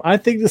 I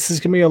think this is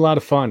gonna be a lot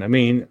of fun. I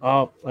mean,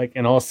 like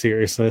in all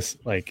seriousness,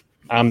 like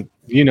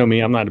you know me,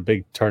 I'm not a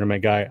big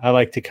tournament guy. I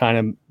like to kind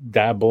of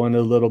dabble in it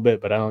a little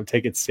bit, but I don't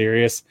take it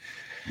serious.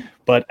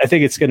 But I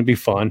think it's gonna be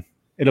fun.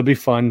 It'll be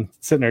fun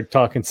sitting there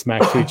talking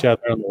smack to each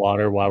other on the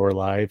water while we're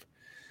live.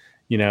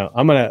 You know,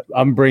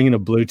 I'm bringing a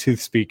Bluetooth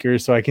speaker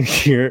so I can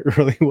hear it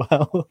really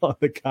well on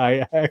the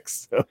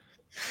kayaks.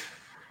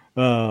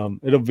 So,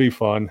 it'll be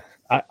fun.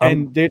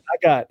 Dude,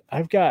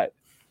 I've got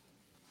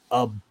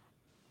a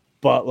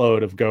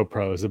buttload of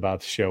GoPros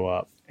about to show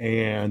up,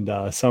 and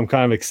so I'm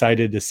kind of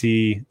excited to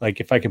see like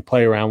if I can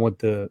play around with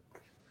the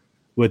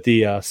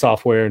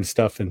software and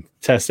stuff and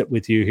test it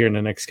with you here in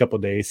the next couple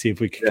of days. See if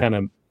we can kind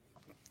of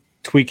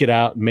tweak it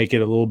out and make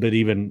it a little bit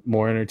even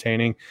more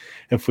entertaining.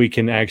 If we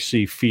can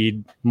actually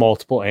feed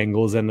multiple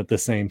angles in at the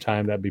same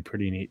time, that'd be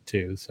pretty neat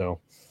too. So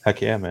heck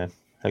yeah, man.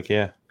 Heck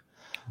yeah.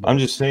 I'm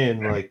just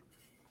saying, like,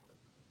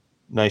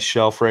 nice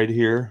shelf right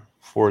here,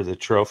 for the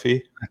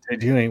trophy.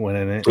 Dude, you ain't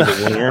winning it. For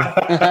the winner,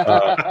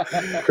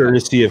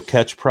 courtesy of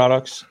Catch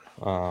Products.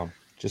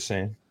 Just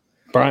saying.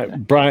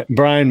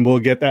 Brian will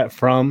get that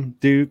from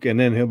Duke, and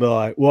then he'll be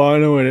like, "Well, I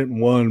know I didn't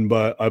win,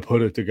 but I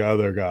put it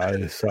together,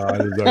 guys." So I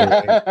deserve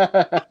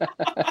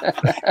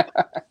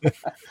it."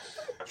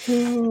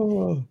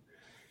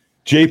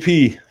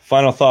 JP,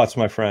 final thoughts,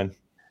 my friend.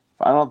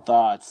 Final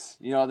thoughts.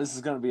 This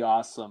is going to be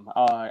awesome.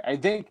 I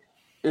think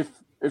if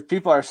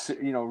people are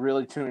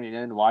really tuning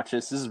in to watch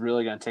this is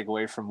really going to take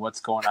away from what's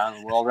going on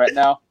in the world right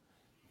now.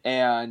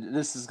 And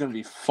this is going to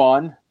be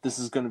fun. This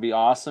is going to be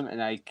awesome,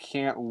 and I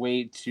can't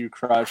wait to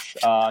crush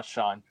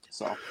Sean.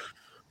 So,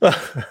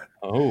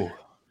 oh,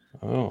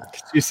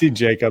 did you see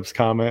Jacob's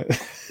comment?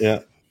 Yeah.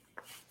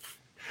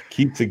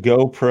 Keep the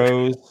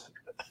GoPros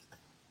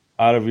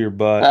out of your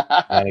butt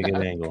at a good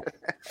angle.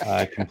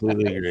 I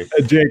completely agree.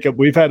 Jacob,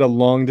 we've had a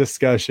long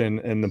discussion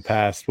in the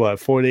past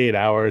 48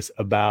 hours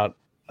about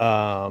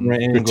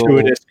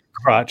gratuitous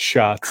crotch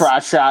shots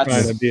trying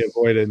to be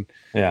avoided.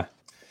 Yeah,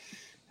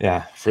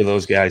 for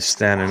those guys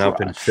standing up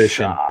and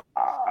fishing.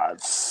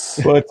 Shots.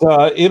 But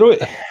I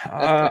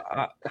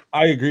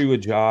agree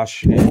with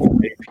Josh and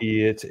AP.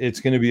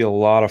 It's going to be a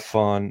lot of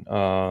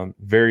fun,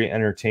 very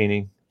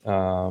entertaining.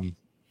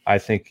 I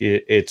think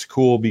it's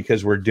cool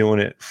because we're doing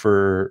it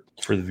for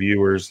the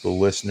viewers, the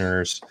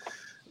listeners,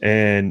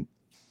 and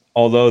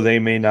although they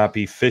may not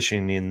be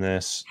fishing in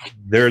this,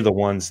 they're the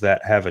ones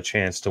that have a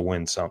chance to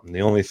win something.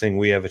 The only thing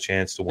we have a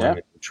chance to win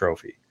is the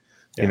trophy.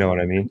 You know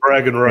what I mean?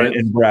 Bragging rights.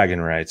 And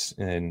bragging rights.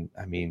 And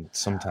I mean,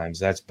 sometimes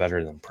that's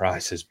better than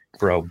prizes,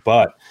 bro.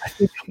 But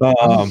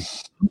I'm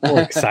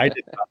more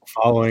excited about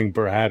following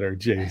Brad or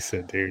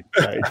Jason, dude.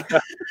 Like,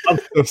 I'm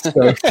so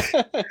stoked.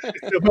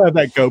 He'll have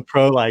that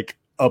GoPro like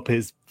up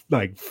his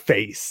like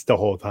face the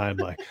whole time.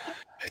 Like,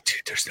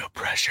 dude, there's no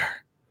pressure.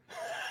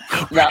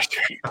 No pressure.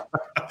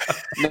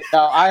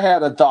 Now, I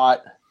had a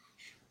thought.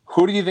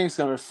 Who do you think is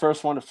going to be the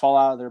first one to fall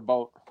out of their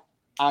boat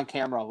on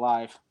camera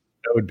live?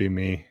 That would be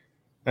me.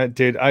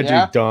 Dude, I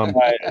do dumb.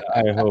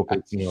 I hope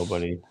it's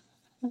nobody.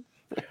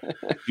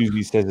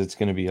 Susie says it's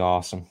going to be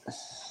awesome.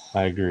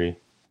 I agree.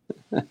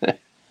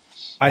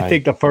 I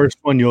think the first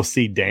one you'll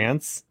see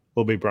dance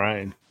will be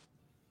Brian.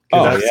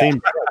 I've seen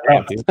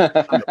dude,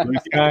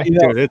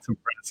 it's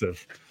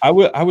impressive. I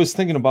was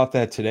thinking about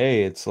that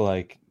today. It's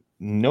like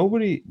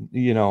nobody,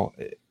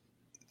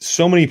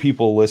 so many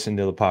people listen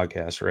to the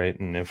podcast, right?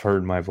 And have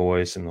heard my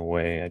voice and the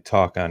way I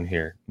talk on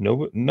here.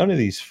 None of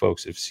these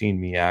folks have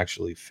seen me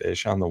actually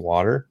fish on the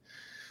water.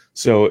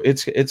 So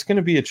it's going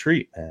to be a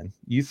treat, man.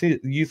 You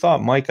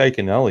thought Mike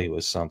Iaconelli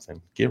was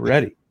something. Get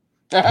ready.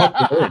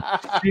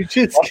 You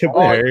just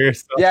compare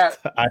yourself. Yeah,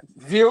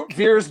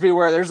 viewers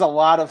beware. There's a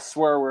lot of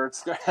swear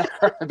words going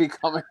to be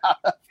coming out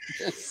of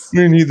this.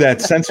 You need that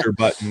censor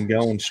button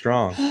going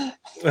strong.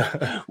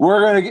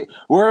 We're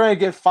gonna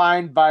get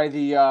fined by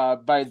the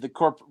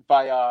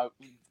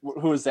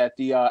who is that?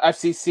 The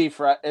FCC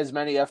for as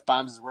many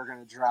F-bombs as we're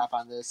gonna drop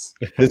on this.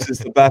 This is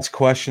the best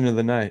question of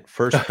the night.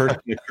 First person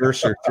to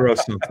curse or throw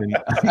something.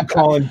 I'm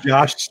calling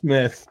Josh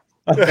Smith.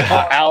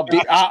 I'll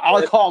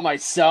call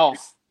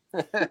myself.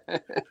 I'm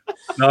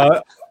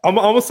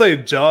gonna say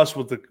Josh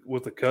with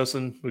the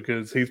cussing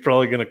because he's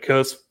probably gonna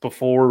cuss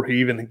before he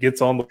even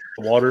gets on the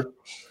water.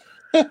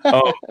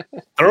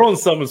 Throwing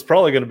something is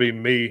probably gonna be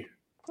me.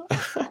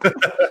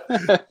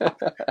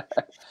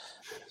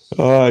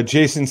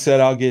 Jason said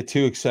I'll get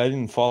too excited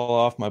and fall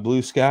off my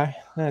blue sky.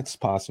 That's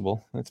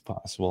possible. Wait,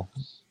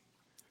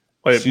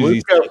 blue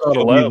sky's not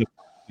allowed.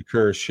 The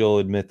curse, she'll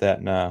admit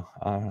that now.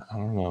 I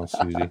don't know,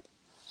 Susie.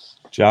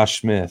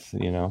 Josh Smith,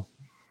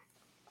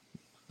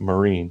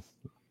 Marine.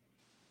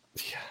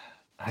 Yeah,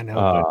 I know,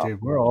 but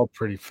dude, we're all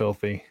pretty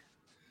filthy.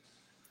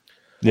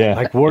 Yeah,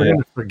 like we're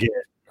gonna forget.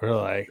 We're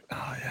like,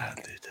 oh yeah,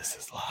 dude, this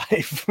is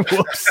live.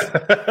 Whoops.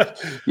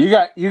 You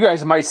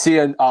guys might see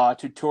a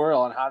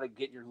tutorial on how to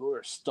get your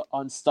lure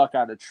unstuck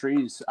out of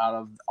trees out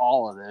of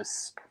all of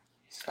this.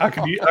 I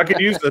could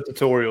use that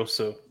tutorial,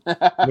 so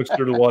make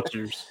sure to watch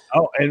yours.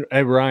 Oh, and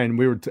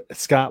Ryan,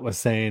 Scott was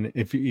saying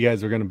if you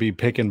guys are going to be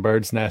picking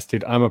bird's nest,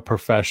 dude, I'm a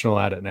professional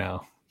at it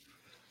now.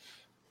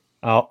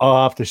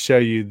 I'll have to show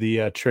you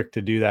the trick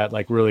to do that,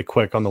 like really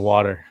quick on the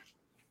water.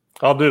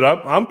 Oh, dude,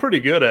 I'm pretty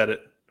good at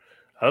it.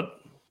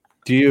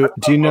 Do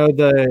you know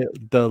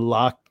the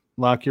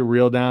lock your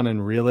reel down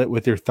and reel it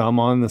with your thumb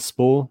on the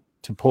spool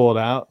to pull it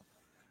out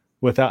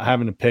without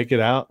having to pick it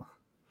out?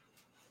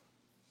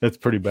 It's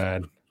pretty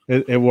bad.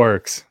 It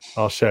works.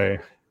 I'll show you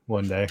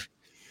one day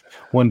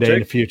in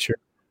the future.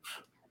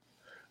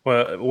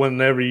 Well,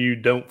 whenever you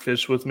don't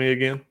fish with me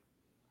again.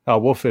 Oh,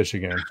 we'll fish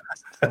again.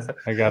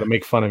 I got to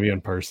make fun of you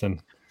in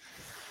person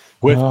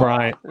with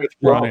Brian. With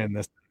Brian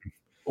this time.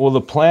 Well,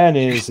 the plan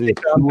is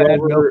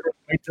whoever,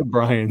 wait till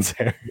Brian's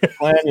here. The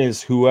plan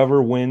is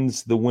whoever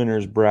wins the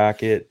winner's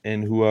bracket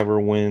and whoever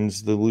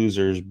wins the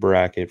loser's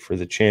bracket for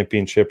the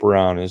championship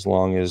round, as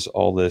long as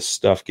all this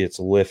stuff gets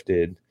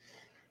lifted,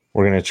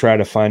 we're going to try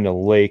to find a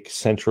lake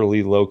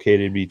centrally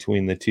located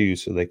between the two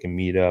so they can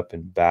meet up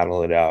and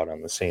battle it out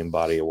on the same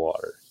body of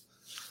water.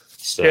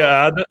 So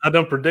Yeah, I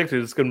done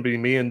predicted it's going to be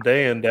me and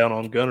Dan down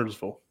on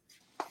Gunnersville.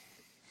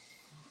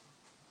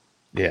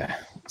 yeah.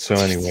 So,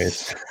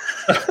 anyways,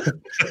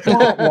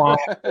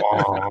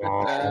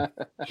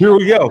 here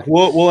we go.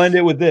 We'll end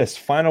it with this.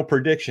 Final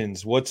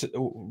predictions. What's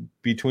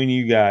between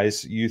you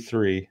guys, you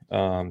three?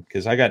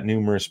 Because I got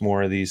numerous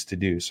more of these to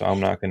do, so I'm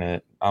not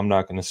gonna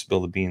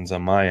spill the beans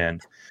on my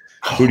end.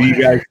 Who do you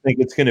guys think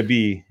it's gonna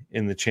be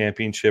in the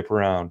championship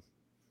round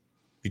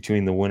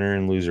between the winner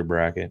and loser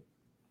bracket?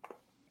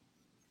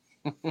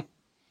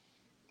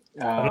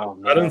 Oh,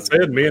 I done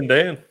said me and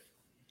Dan.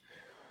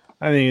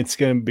 I think it's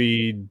going to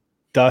be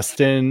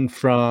Dustin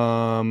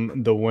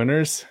from the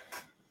winners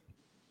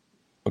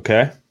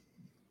Okay.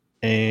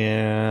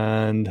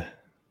 and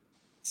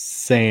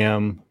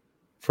Sam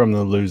from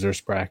the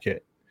losers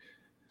bracket.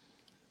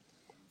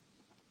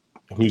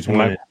 Who's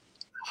winning?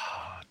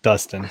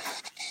 Dustin.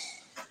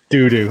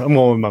 Doo-doo. I'm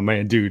going with my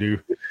man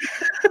Doo-doo.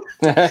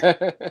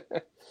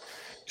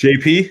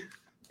 JP?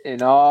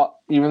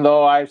 Even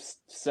though I've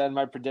said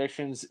my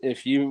predictions,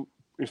 if you're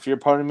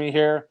putting me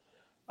here,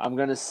 I'm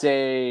gonna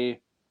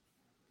say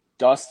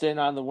Dustin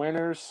on the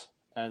winners,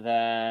 and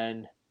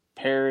then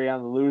Perry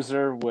on the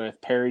loser, with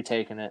Perry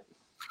taking it.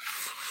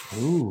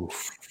 Ooh.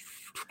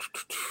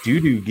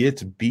 Doo-doo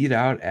gets beat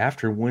out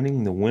after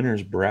winning the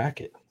winner's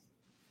bracket.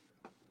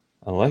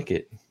 I like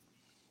it.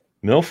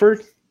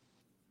 Milford?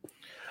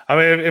 I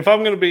mean, if I'm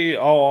going to be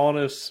all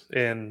honest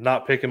and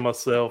not picking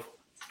myself,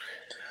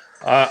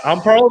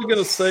 I'm probably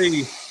going to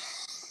say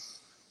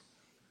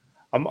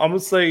I'm going to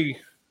say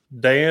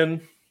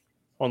Dan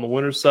on the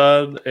winner's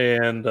side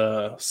and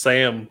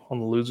Sam on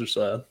the loser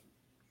side.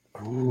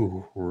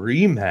 Ooh,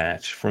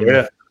 rematch from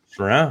the first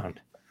round.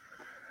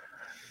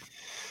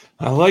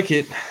 I like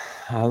it.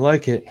 I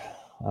like it.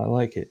 I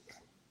like it.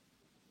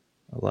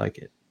 I like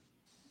it.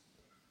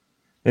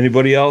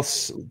 Anybody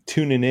else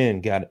tuning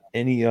in got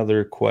any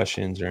other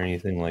questions or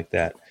anything like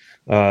that?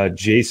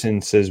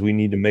 Jason says we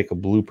need to make a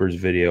bloopers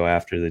video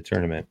after the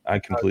tournament. I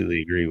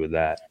completely agree with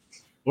that.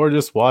 Or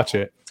just watch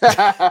it.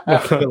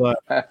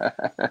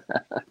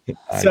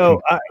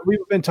 So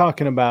we've been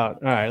talking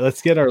about, all right,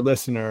 let's get our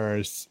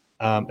listeners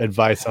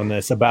advice on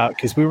this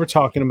because we were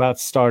talking about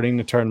starting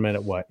the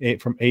tournament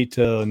at from 8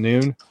 to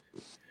noon.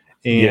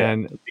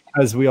 And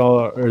because we all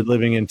are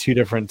living in two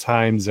different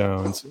time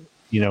zones,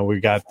 we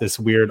got this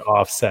weird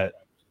offset.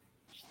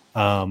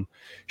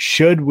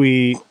 Should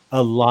we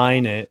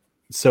align it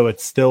so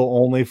it's still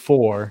only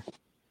 4?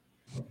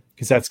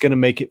 Because that's going to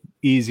make it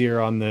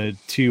easier on the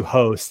two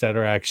hosts that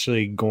are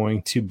actually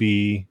going to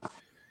be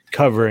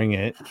covering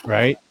it,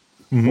 right?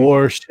 Mm-hmm.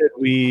 Or should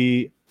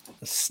we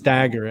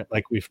stagger it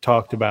like we've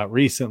talked about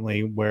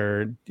recently,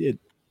 where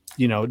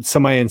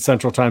somebody in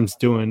Central Time's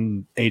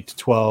doing 8 to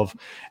 12,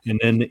 and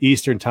then the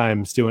Eastern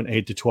Time's doing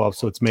 8 to 12,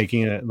 so it's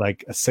making it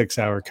like a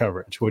 6-hour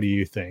coverage. What do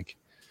you think?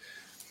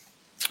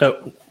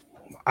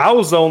 I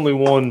was the only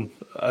one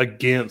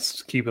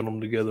against keeping them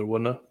together,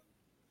 wasn't I?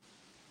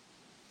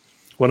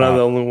 Wasn't I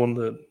the only one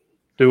that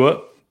do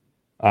what?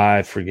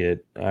 I forget.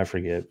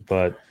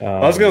 But I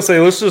was gonna say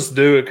let's just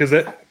do it because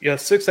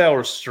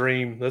 6-hour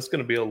stream, that's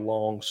gonna be a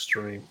long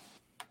stream,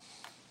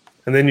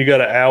 and then you got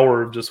an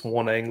hour of just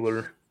one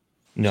angler.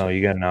 No,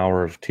 you got an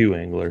hour of two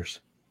anglers.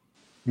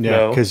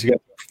 Yeah, because you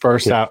got the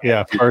first hour,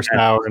 first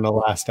hour and the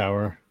last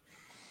hour.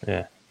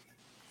 Yeah.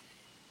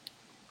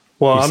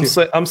 Well,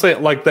 I'm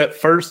saying like that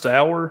first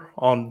hour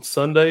on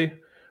Sunday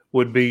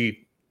would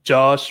be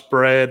Josh,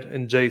 Brad,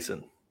 and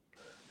Jason,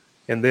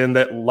 and then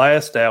that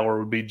last hour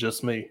would be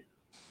just me.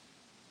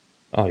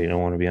 Oh, you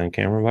don't want to be on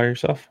camera by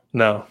yourself?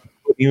 No.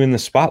 Put you in the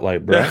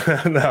spotlight, bro.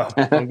 No,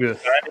 I'm good.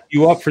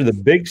 You up for the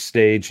big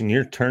stage and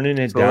you're turning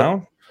it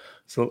down?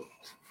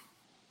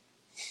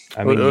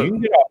 I mean, you can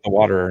get off the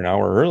water an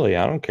hour early.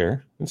 I don't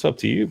care. It's up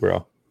to you,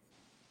 bro.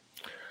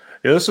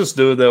 Yeah, let's just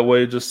do it that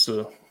way. Just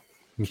to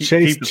keep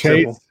it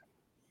simple.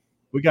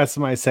 We got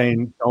somebody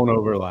saying don't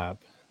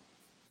overlap.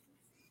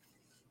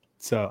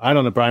 So I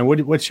don't know, Brian.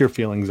 What's your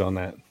feelings on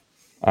that?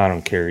 I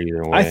don't care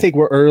either way. I think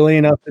we're early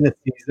enough in the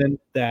season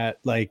that,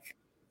 I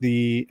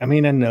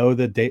know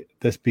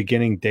this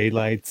beginning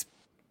daylight's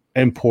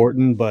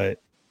important, but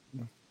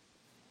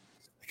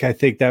I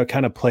think that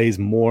kind of plays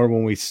more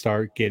when we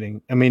start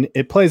getting. I mean,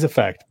 it plays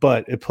effect,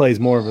 but it plays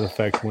more of an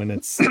effect when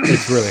it's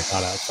really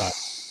hot outside.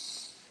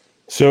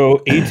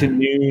 So 8 to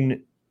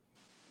noon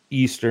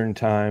Eastern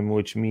time,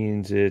 which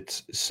means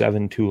it's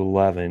 7 to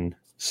 11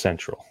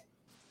 Central.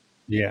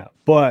 Yeah,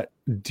 but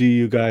do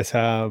you guys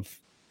have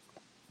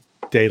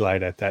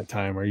daylight at that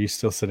time? Or are you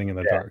still sitting in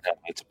the dark? No,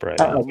 it's bright.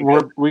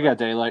 We got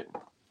daylight.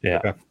 Yeah,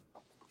 okay.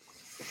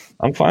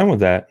 I'm fine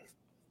with that.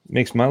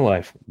 Makes my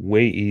life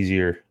way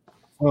easier.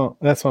 Well,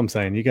 that's what I'm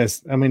saying. You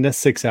guys, I mean, this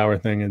 6-hour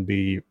thing would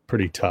be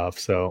pretty tough.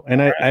 So,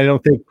 and I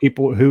don't think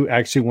people who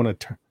actually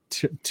want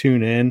to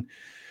tune in.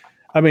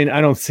 I mean,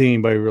 I don't see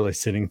anybody really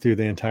sitting through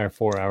the entire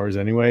 4 hours,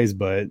 anyways.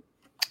 But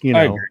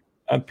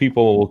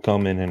people will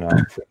come in and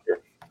out for sure.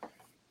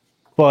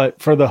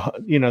 But for the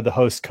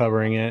host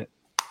covering it,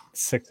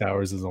 6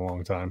 hours is a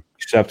long time.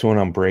 Except when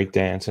I'm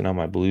breakdancing on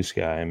my blue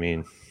sky. I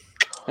mean,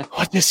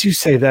 I guess you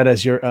say that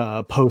as your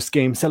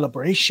post-game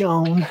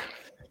celebration.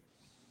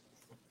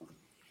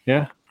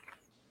 Yeah.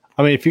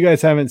 I mean, if you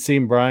guys haven't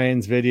seen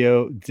Brian's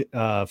video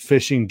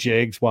fishing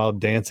jigs while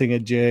dancing a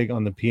jig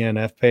on the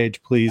PNF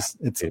page, please.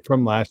 It's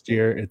from last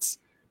year. It's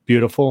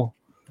beautiful.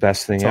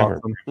 Best thing It's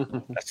ever.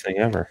 awesome. Best thing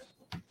ever.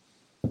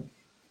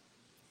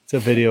 It's a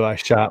video I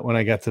shot when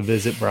I got to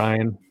visit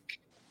Brian.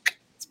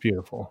 It's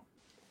beautiful.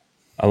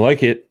 I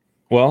like it.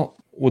 Well,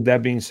 with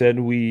that being said,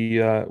 we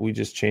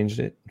just changed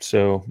it.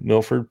 So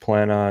Milford,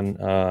 plan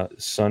on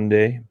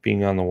Sunday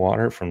being on the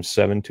water from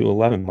 7 to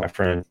 11, my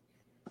friend.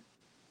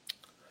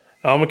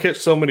 I'm gonna catch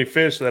so many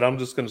fish that I'm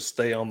just gonna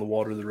stay on the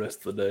water the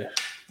rest of the day.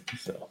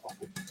 So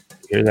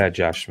Hear that,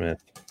 Josh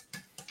Smith?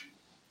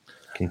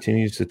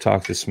 Continues to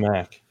talk the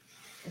smack.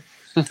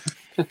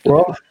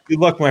 Well, good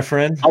luck, my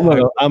friend. I'm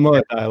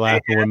gonna die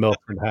laughing when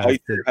Milford has Bite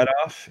it. your head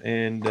off,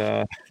 and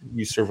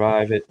you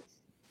survive it.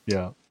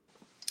 Yeah.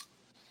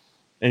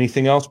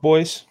 Anything else,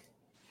 boys?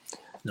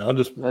 no,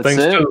 just That's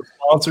thanks it. to the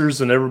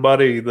sponsors and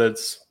everybody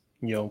that's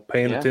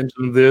paying Yeah.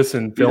 attention to this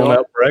and filling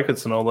out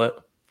brackets and all that.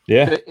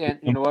 Yeah. And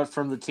you know what?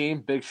 From the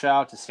team, big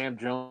shout out to Sam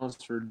Jones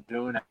for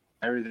doing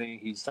everything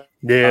he's done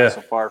Yeah.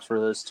 so far for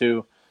this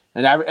too,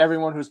 and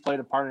everyone who's played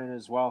a part in it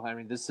as well. I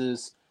mean, this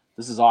is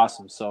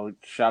awesome. So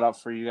shout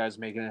out for you guys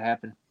making it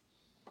happen.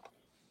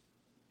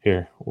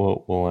 Here,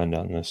 we'll end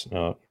on this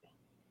note.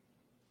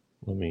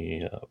 Let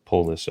me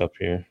pull this up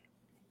here.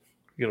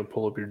 You gotta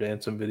pull up your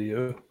dancing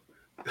video.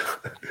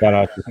 Shout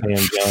out to Sam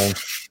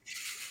Jones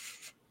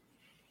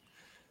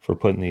for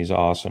putting these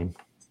awesome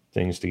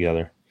things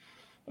together.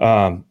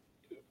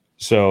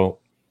 So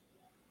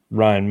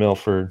Ryan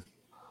Milford,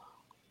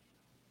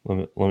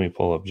 let me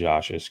pull up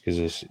Josh's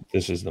because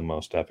this is the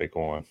most epic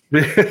one.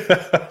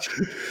 This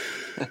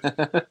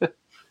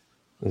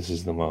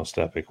is the most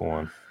epic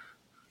one.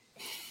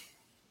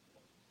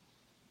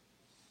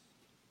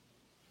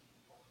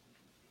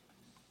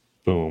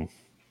 Boom.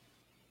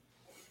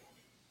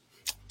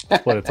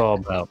 That's what it's all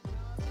about.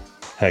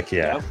 Heck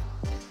yeah.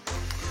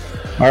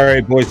 All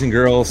right, boys and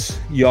girls,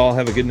 y'all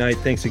have a good night.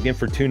 Thanks again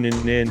for tuning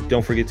in.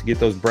 Don't forget to get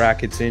those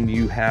brackets in.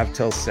 You have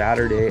till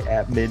Saturday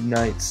at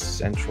midnight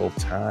Central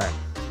Time.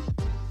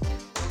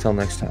 Till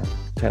next time,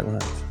 tight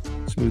lines,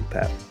 smooth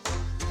paddle.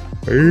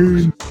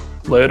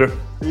 Later.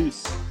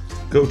 Peace.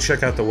 Go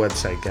check out the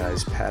website,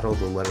 guys. Paddle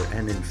the letter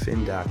N and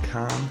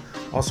fin.com.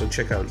 Also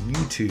check out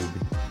YouTube,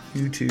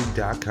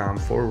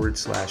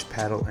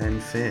 youtube.com/paddle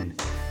and fin.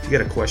 If you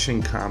got a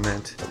question,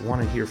 comment,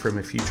 want to hear from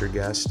a future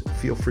guest,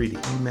 feel free to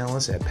email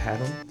us at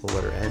paddle, the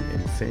letter N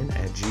and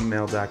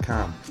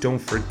fin@gmail.com. Don't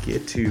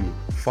forget to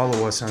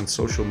follow us on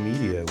social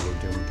media.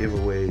 We're doing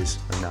giveaways,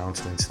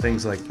 announcements,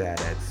 things like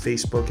that at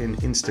Facebook and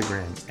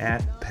Instagram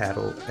at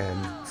paddle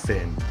and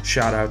fin.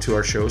 Shout out to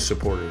our show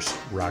supporters,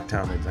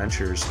 Rocktown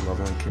Adventures,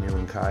 Loveland Canoe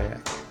and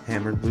Kayak,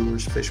 Hammered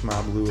Lures, Fish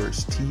Mob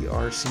Lures,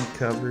 TRC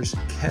Covers,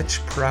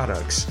 Catch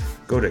Products.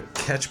 Go to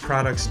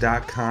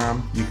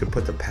catchproducts.com. You can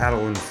put the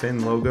paddle and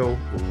fin logo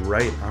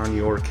right on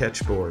your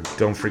catch board.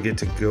 Don't forget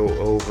to go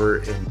over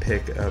and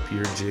pick up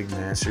your Jig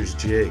Masters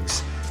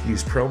jigs.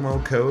 Use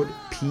promo code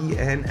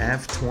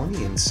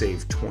PNF20 and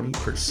save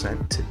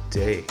 20%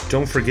 today.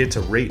 Don't forget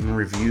to rate and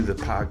review the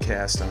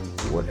podcast on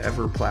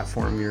whatever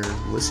platform you're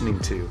listening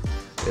to.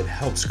 It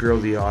helps grow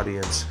the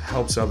audience,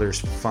 helps others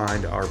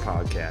find our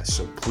podcast.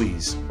 So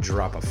please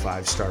drop a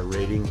 5-star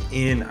rating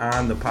in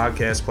on the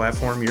podcast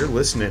platform you're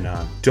listening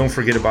on. Don't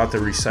forget about the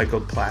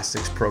recycled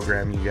plastics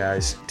program, you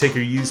guys. Take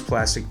your used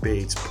plastic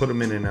baits, put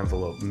them in an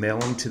envelope, mail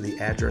them to the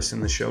address in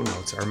the show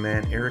notes. Our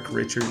man Eric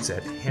Richards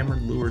at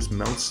Hammered Lures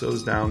melts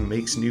those down,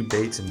 makes new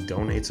baits, and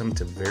donates them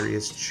to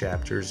various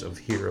chapters of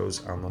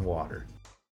Heroes on the Water.